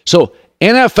 So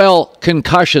NFL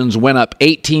concussions went up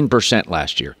 18%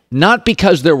 last year. Not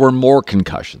because there were more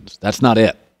concussions. That's not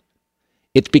it.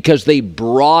 It's because they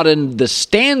broadened the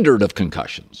standard of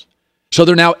concussions. So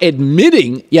they're now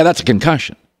admitting, yeah, that's a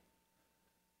concussion.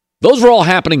 Those were all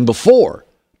happening before,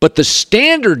 but the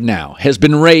standard now has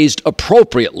been raised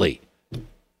appropriately.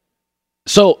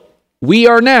 So we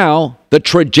are now, the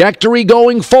trajectory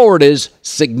going forward is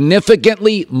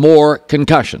significantly more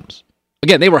concussions.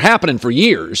 Again, they were happening for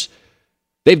years.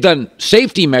 They've done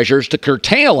safety measures to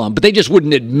curtail them, but they just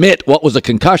wouldn't admit what was a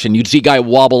concussion. You'd see a guy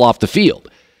wobble off the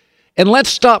field. And let's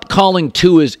stop calling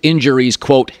Tua's injuries,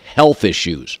 quote, health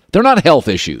issues. They're not health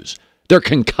issues. They're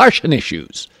concussion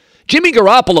issues. Jimmy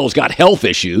Garoppolo's got health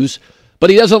issues,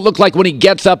 but he doesn't look like when he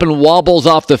gets up and wobbles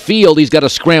off the field, he's got a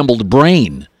scrambled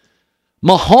brain.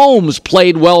 Mahomes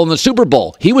played well in the Super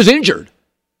Bowl. He was injured.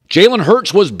 Jalen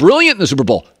Hurts was brilliant in the Super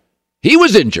Bowl. He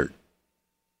was injured.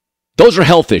 Those are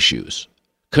health issues.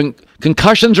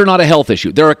 Concussions are not a health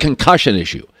issue. They're a concussion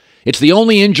issue. It's the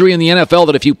only injury in the NFL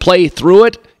that if you play through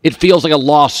it, it feels like a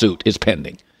lawsuit is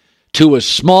pending. Tua's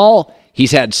small.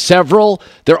 He's had several.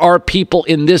 There are people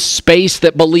in this space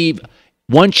that believe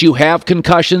once you have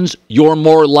concussions, you're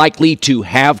more likely to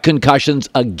have concussions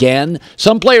again.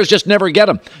 Some players just never get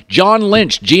them. John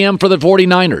Lynch, GM for the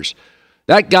 49ers.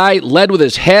 That guy led with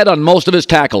his head on most of his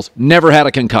tackles, never had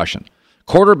a concussion.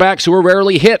 Quarterbacks who are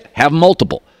rarely hit have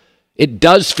multiple. It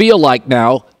does feel like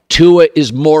now Tua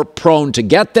is more prone to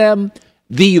get them.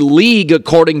 The league,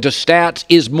 according to stats,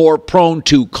 is more prone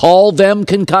to call them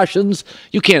concussions.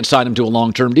 You can't sign him to a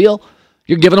long-term deal.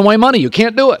 You're giving away money. You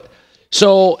can't do it.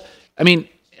 So, I mean,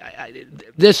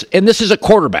 this is a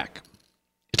quarterback.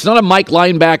 It's not a Mike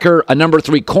linebacker, a number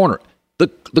 3 corner.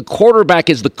 The quarterback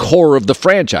is the core of the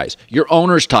franchise. Your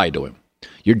owner's tied to him.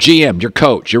 Your GM, your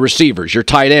coach, your receivers, your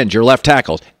tight ends, your left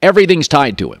tackles. Everything's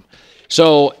tied to him.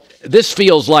 So this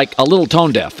feels like a little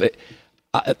tone deaf.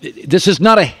 This is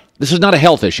not a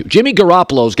health issue. Jimmy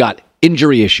Garoppolo's got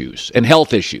injury issues and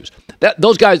health issues.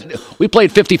 Those guys, we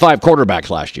played 55 quarterbacks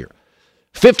last year.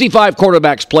 55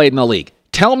 quarterbacks played in the league.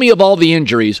 Tell me of all the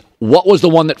injuries, what was the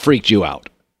one that freaked you out?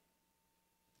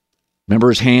 Remember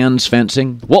his hands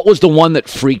fencing? What was the one that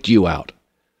freaked you out?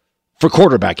 For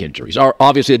quarterback injuries.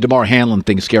 Obviously, the DeMar Hamlin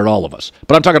thing scared all of us.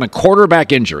 But I'm talking a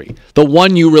quarterback injury. The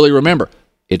one you really remember.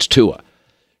 It's Tua.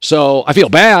 So I feel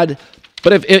bad.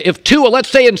 But if Tua, let's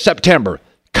say in September,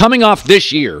 coming off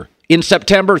this year, in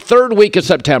September, 3rd week of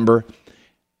September,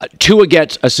 Tua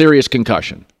gets a serious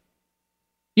concussion.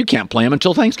 You can't play him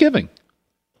until Thanksgiving.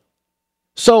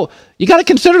 So you got to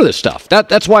consider this stuff.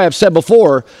 That's why I've said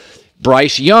before,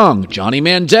 Bryce Young, Johnny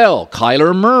Manziel,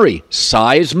 Kyler Murray,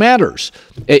 size matters.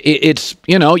 It's,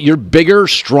 your bigger,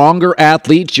 stronger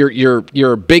athletes,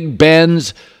 your Big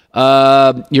Bens,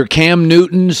 your Cam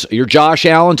Newtons, your Josh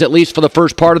Allens, at least for the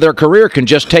first part of their career, can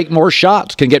just take more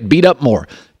shots, can get beat up more.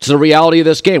 It's the reality of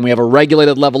this game. We have a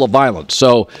regulated level of violence.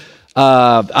 So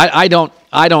I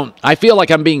feel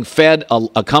like I'm being fed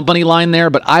a company line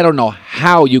there, but I don't know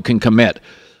how you can commit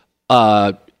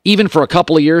even for a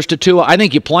couple of years to Tua. I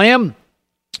think you play him,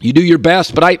 you do your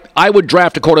best, but I would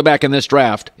draft a quarterback in this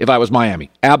draft if I was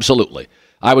Miami. Absolutely.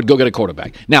 I would go get a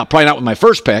quarterback. Now, probably not with my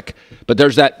first pick, but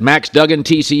there's that Max Duggan,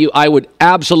 TCU. I would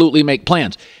absolutely make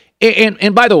plans.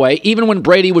 And by the way, even when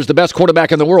Brady was the best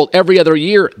quarterback in the world, every other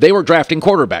year, they were drafting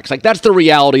quarterbacks. Like, that's the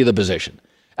reality of the position.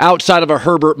 Outside of a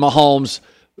Herbert, Mahomes,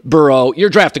 Burrow, you're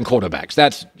drafting quarterbacks.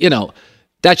 That's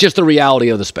just the reality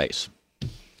of the space.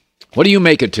 What do you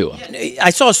make of Tua?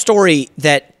 I saw a story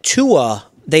that Tua,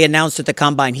 they announced at the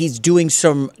Combine, he's doing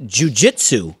some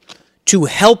jiu-jitsu to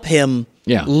help him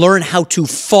learn how to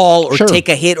fall or take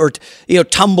a hit or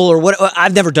tumble or what.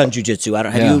 I've never done jiu-jitsu.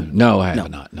 Have you? No, I have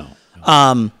not. No.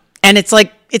 And it's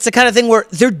like, it's the kind of thing where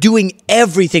they're doing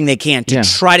everything they can to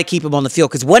try to keep him on the field,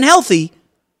 because when healthy,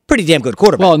 pretty damn good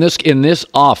quarterback. Well, in this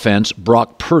offense,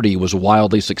 Brock Purdy was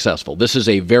wildly successful. This is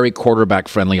a very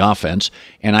quarterback-friendly offense,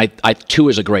 and Tua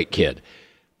is a great kid.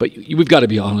 But we've got to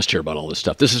be honest here about all this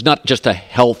stuff. This is not just a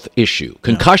health issue.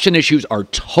 Concussion issues are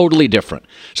totally different.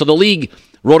 So the league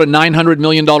wrote a $900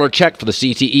 million check for the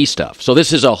CTE stuff. So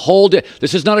this is a whole...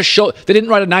 this is not a show... They didn't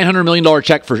write a $900 million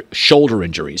check for shoulder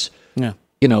injuries. Yeah.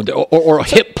 Or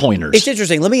hip pointers. It's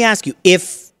interesting. Let me ask you,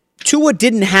 if Tua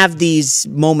didn't have these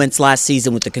moments last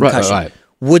season with the concussion, right.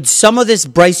 would some of this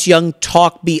Bryce Young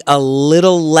talk be a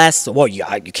little less? Well, you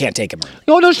can't take him.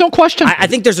 No, there's no question. I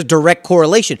think there's a direct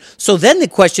correlation. So then the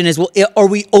question is, well, are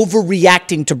we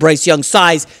overreacting to Bryce Young's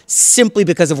size simply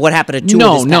because of what happened to Tua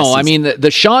this past season? I mean,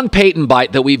 the Sean Payton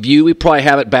bite that we've used, we probably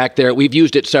have it back there. We've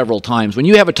used it several times. When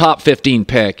you have a top 15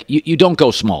 pick, you don't go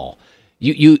small.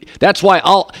 That's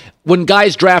why when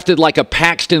guys drafted like a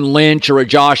Paxton Lynch or a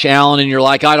Josh Allen, and you're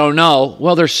like, I don't know.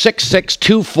 Well, they're 6'6",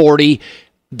 240.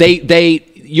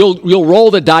 You'll roll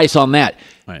the dice on that.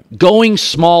 Right. Going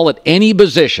small at any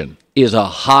position is a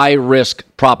high risk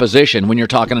proposition when you're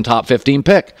talking a top 15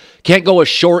 pick. Can't go a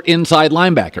short inside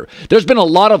linebacker. There's been a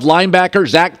lot of linebackers.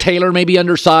 Zach Taylor may be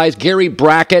undersized. Gary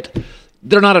Brackett.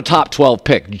 They're not a top 12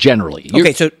 pick generally.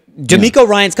 Okay, so D'Amico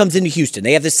Ryans comes into Houston.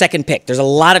 They have the second pick. There's a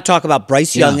lot of talk about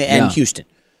Bryce Young and Houston.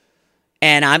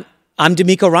 And I'm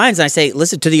D'Amico Ryans, and I say,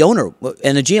 listen, to the owner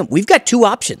and the GM, we've got two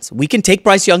options. We can take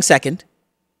Bryce Young second,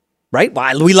 right?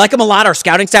 We like him a lot. Our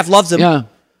scouting staff loves him. Yeah.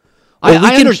 Or we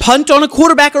can punt on a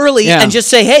quarterback early and just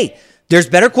say, hey, there's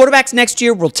better quarterbacks next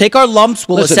year. We'll take our lumps.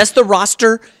 We'll assess the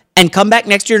roster and come back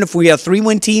next year. And if we have a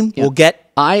 3-win team, we'll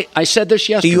get I said this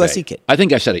yesterday. The USC kid. I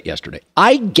think I said it yesterday.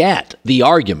 I get the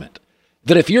argument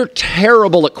that if you're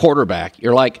terrible at quarterback,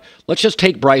 you're like, let's just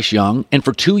take Bryce Young, and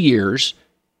for 2 years,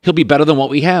 he'll be better than what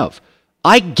we have.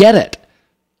 I get it.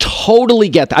 Totally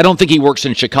get that. I don't think he works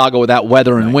in Chicago with that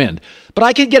weather and wind. But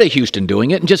I could get a Houston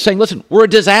doing it and just saying, listen, we're a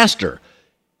disaster.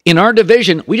 In our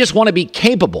division, we just want to be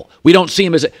capable. We don't see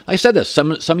him as I said this,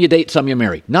 some you date, some you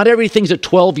marry. Not everything's a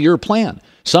 12-year plan.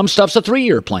 Some stuff's a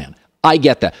 3-year plan. I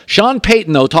get that. Sean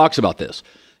Payton, though, talks about this.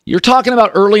 You're talking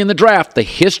about early in the draft. The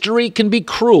history can be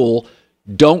cruel.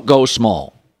 Don't go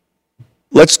small.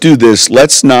 Let's do this.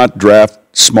 Let's not draft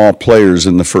small players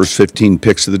in the first 15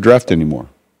 picks of the draft anymore,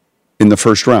 in the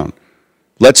first round.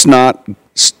 Let's not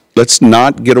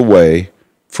get away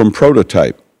from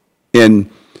prototype.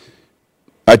 And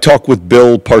I talked with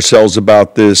Bill Parcells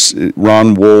about this,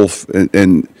 Ron Wolf,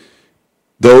 and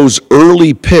those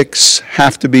early picks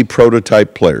have to be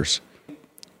prototype players.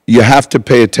 You have to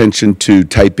pay attention to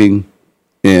typing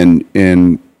and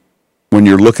when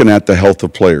you're looking at the health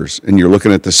of players and you're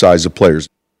looking at the size of players.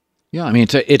 Yeah, I mean,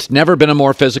 it's never been a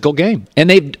more physical game. And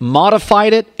they've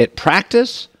modified it at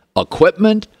practice,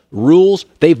 equipment, rules.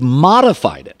 They've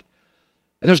modified it.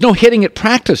 And there's no hitting at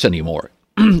practice anymore.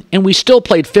 And we still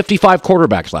played 55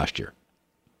 quarterbacks last year.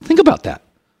 Think about that.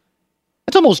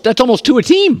 That's almost to a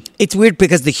team. It's weird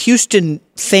because the Houston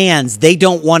fans, they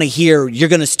don't want to hear you're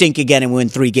going to stink again and win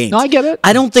 3 games. No, I get it.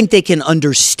 I don't think they can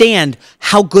understand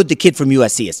how good the kid from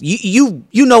USC is.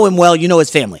 You know him well. You know his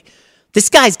family. This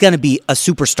guy's going to be a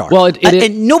superstar. Well,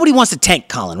 and nobody wants to tank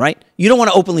Colin, right? You don't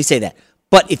want to openly say that.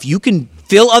 But if you can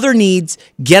fill other needs,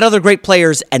 get other great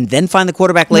players, and then find the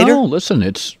quarterback later. No, listen,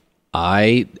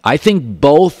 I think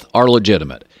both are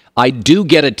legitimate. I do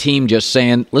get a team just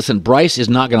saying, listen, Bryce is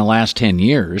not going to last 10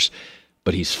 years,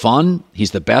 but he's fun.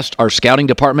 He's the best. Our scouting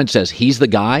department says he's the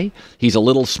guy. He's a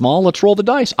little small. Let's roll the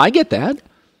dice. I get that.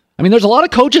 I mean, there's a lot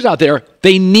of coaches out there.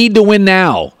 They need to win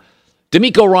now.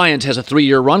 DeMeco Ryans has a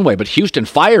 3-year runway, but Houston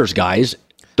fires guys,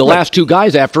 the last 2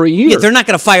 guys after a year. Yeah, they're not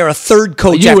going to fire a third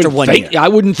coach after 1 year. I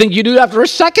wouldn't think you do after a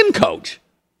second coach.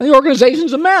 The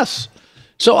organization's a mess.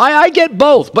 So I get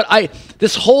both, but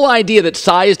this whole idea that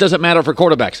size doesn't matter for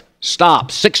quarterbacks, stop.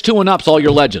 6'2" and up's all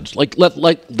your legends. Like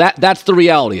that's the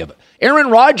reality of it. Aaron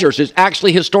Rodgers is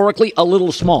actually historically a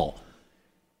little small.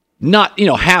 Not,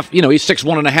 half, he's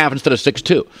 6'1.5" instead of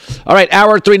 6'2". All right,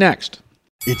 hour 3 next.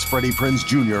 It's Freddie Prinze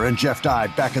Jr. and Jeff Dye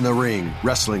back in the ring.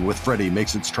 Wrestling with Freddie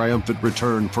makes its triumphant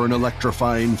return for an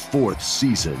electrifying 4th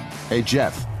season. Hey,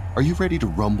 Jeff, are you ready to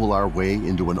rumble our way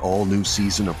into an all-new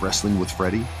season of Wrestling with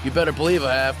Freddie? You better believe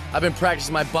I have. I've been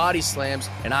practicing my body slams,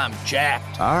 and I'm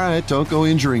jacked. All right, don't go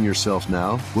injuring yourself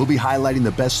now. We'll be highlighting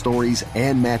the best stories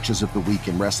and matches of the week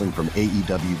in wrestling from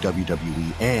AEW,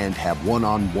 WWE, and have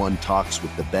one-on-one talks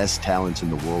with the best talents in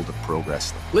the world of pro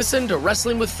wrestling. Listen to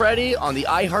Wrestling with Freddie on the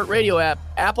iHeartRadio app,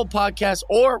 Apple Podcasts,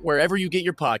 or wherever you get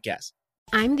your podcasts.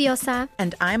 I'm Diosa.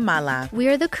 And I'm Mala. We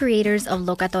are the creators of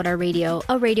Locatora Radio,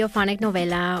 a radiophonic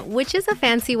novela, which is a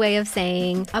fancy way of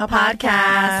saying a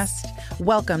podcast.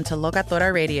 Welcome to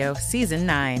Locatora Radio, Season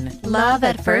 9. Love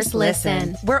at first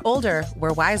listen. We're older,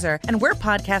 we're wiser, and we're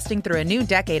podcasting through a new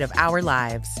decade of our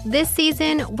lives. This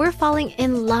season, we're falling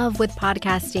in love with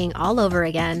podcasting all over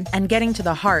again. And getting to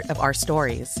the heart of our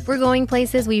stories. We're going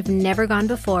places we've never gone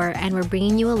before, and we're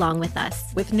bringing you along with us.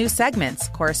 With new segments,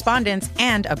 correspondence,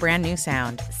 and a brand new sound.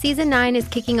 Season 9 is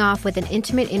kicking off with an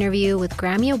intimate interview with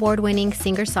Grammy Award-winning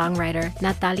singer-songwriter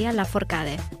Natalia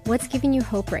Lafourcade. What's giving you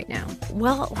hope right now?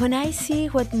 Well, when I see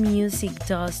what music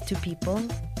does to people,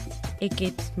 it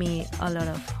gives me a lot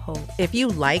of hope. If you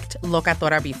liked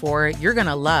Locatora before, you're going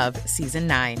to love Season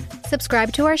 9.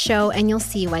 Subscribe to our show and you'll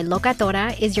see why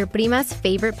Locatora is your prima's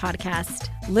favorite podcast.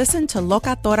 Listen to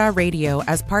Locatora Radio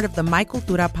as part of the My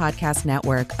Cultura Podcast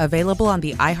Network, available on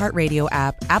the iHeartRadio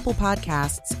app, Apple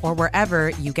Podcasts, or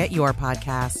wherever you get your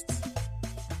podcasts.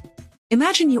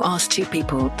 Imagine you ask 2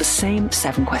 people the same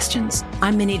 7 questions.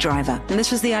 I'm Minnie Driver, and this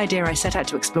was the idea I set out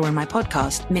to explore in my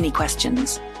podcast, Mini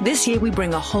Questions. This year, we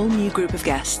bring a whole new group of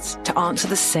guests to answer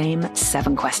the same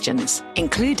 7 questions,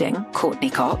 including Courtney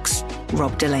Cox,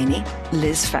 Rob Delaney,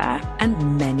 Liz Phair,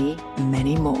 and many,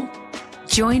 many more.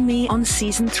 Join me on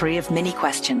Season 3 of Mini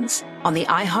Questions on the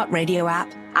iHeartRadio app,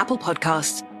 Apple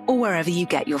Podcasts, or wherever you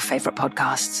get your favorite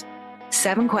podcasts.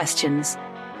 7 questions,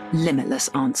 limitless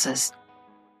answers.